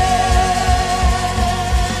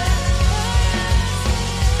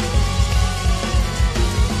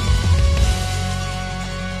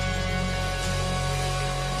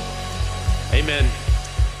Amen.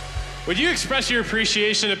 Would you express your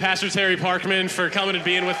appreciation to Pastor Terry Parkman for coming and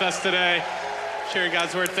being with us today, sharing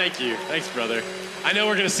God's word? Thank you. Thanks, brother. I know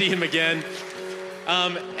we're going to see him again.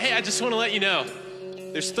 Hey, I just want to let you know,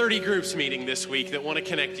 there's 30 groups meeting this week that want to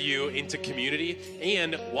connect you into community,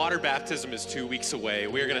 and water baptism is 2 weeks away.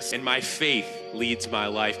 We're going to, and my faith leads my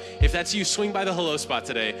life. If that's you, swing by the hello spot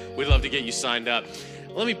today. We'd love to get you signed up.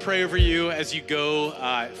 Let me pray over you as you go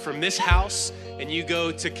from this house and you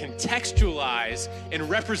go to contextualize and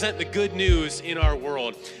represent the good news in our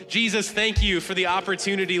world. Jesus, thank you for the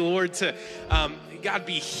opportunity, Lord, to, God,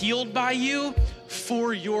 be healed by you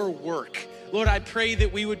for your work. Lord, I pray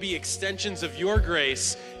that we would be extensions of your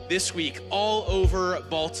grace this week all over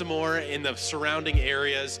Baltimore and the surrounding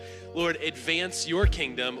areas. Lord, advance your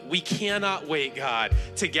kingdom. We cannot wait, God,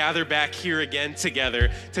 to gather back here again together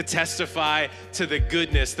to testify to the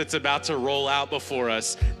goodness that's about to roll out before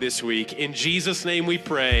us this week. In Jesus' name we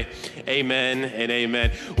pray, amen and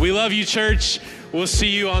amen. We love you, church. We'll see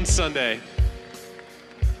you on Sunday.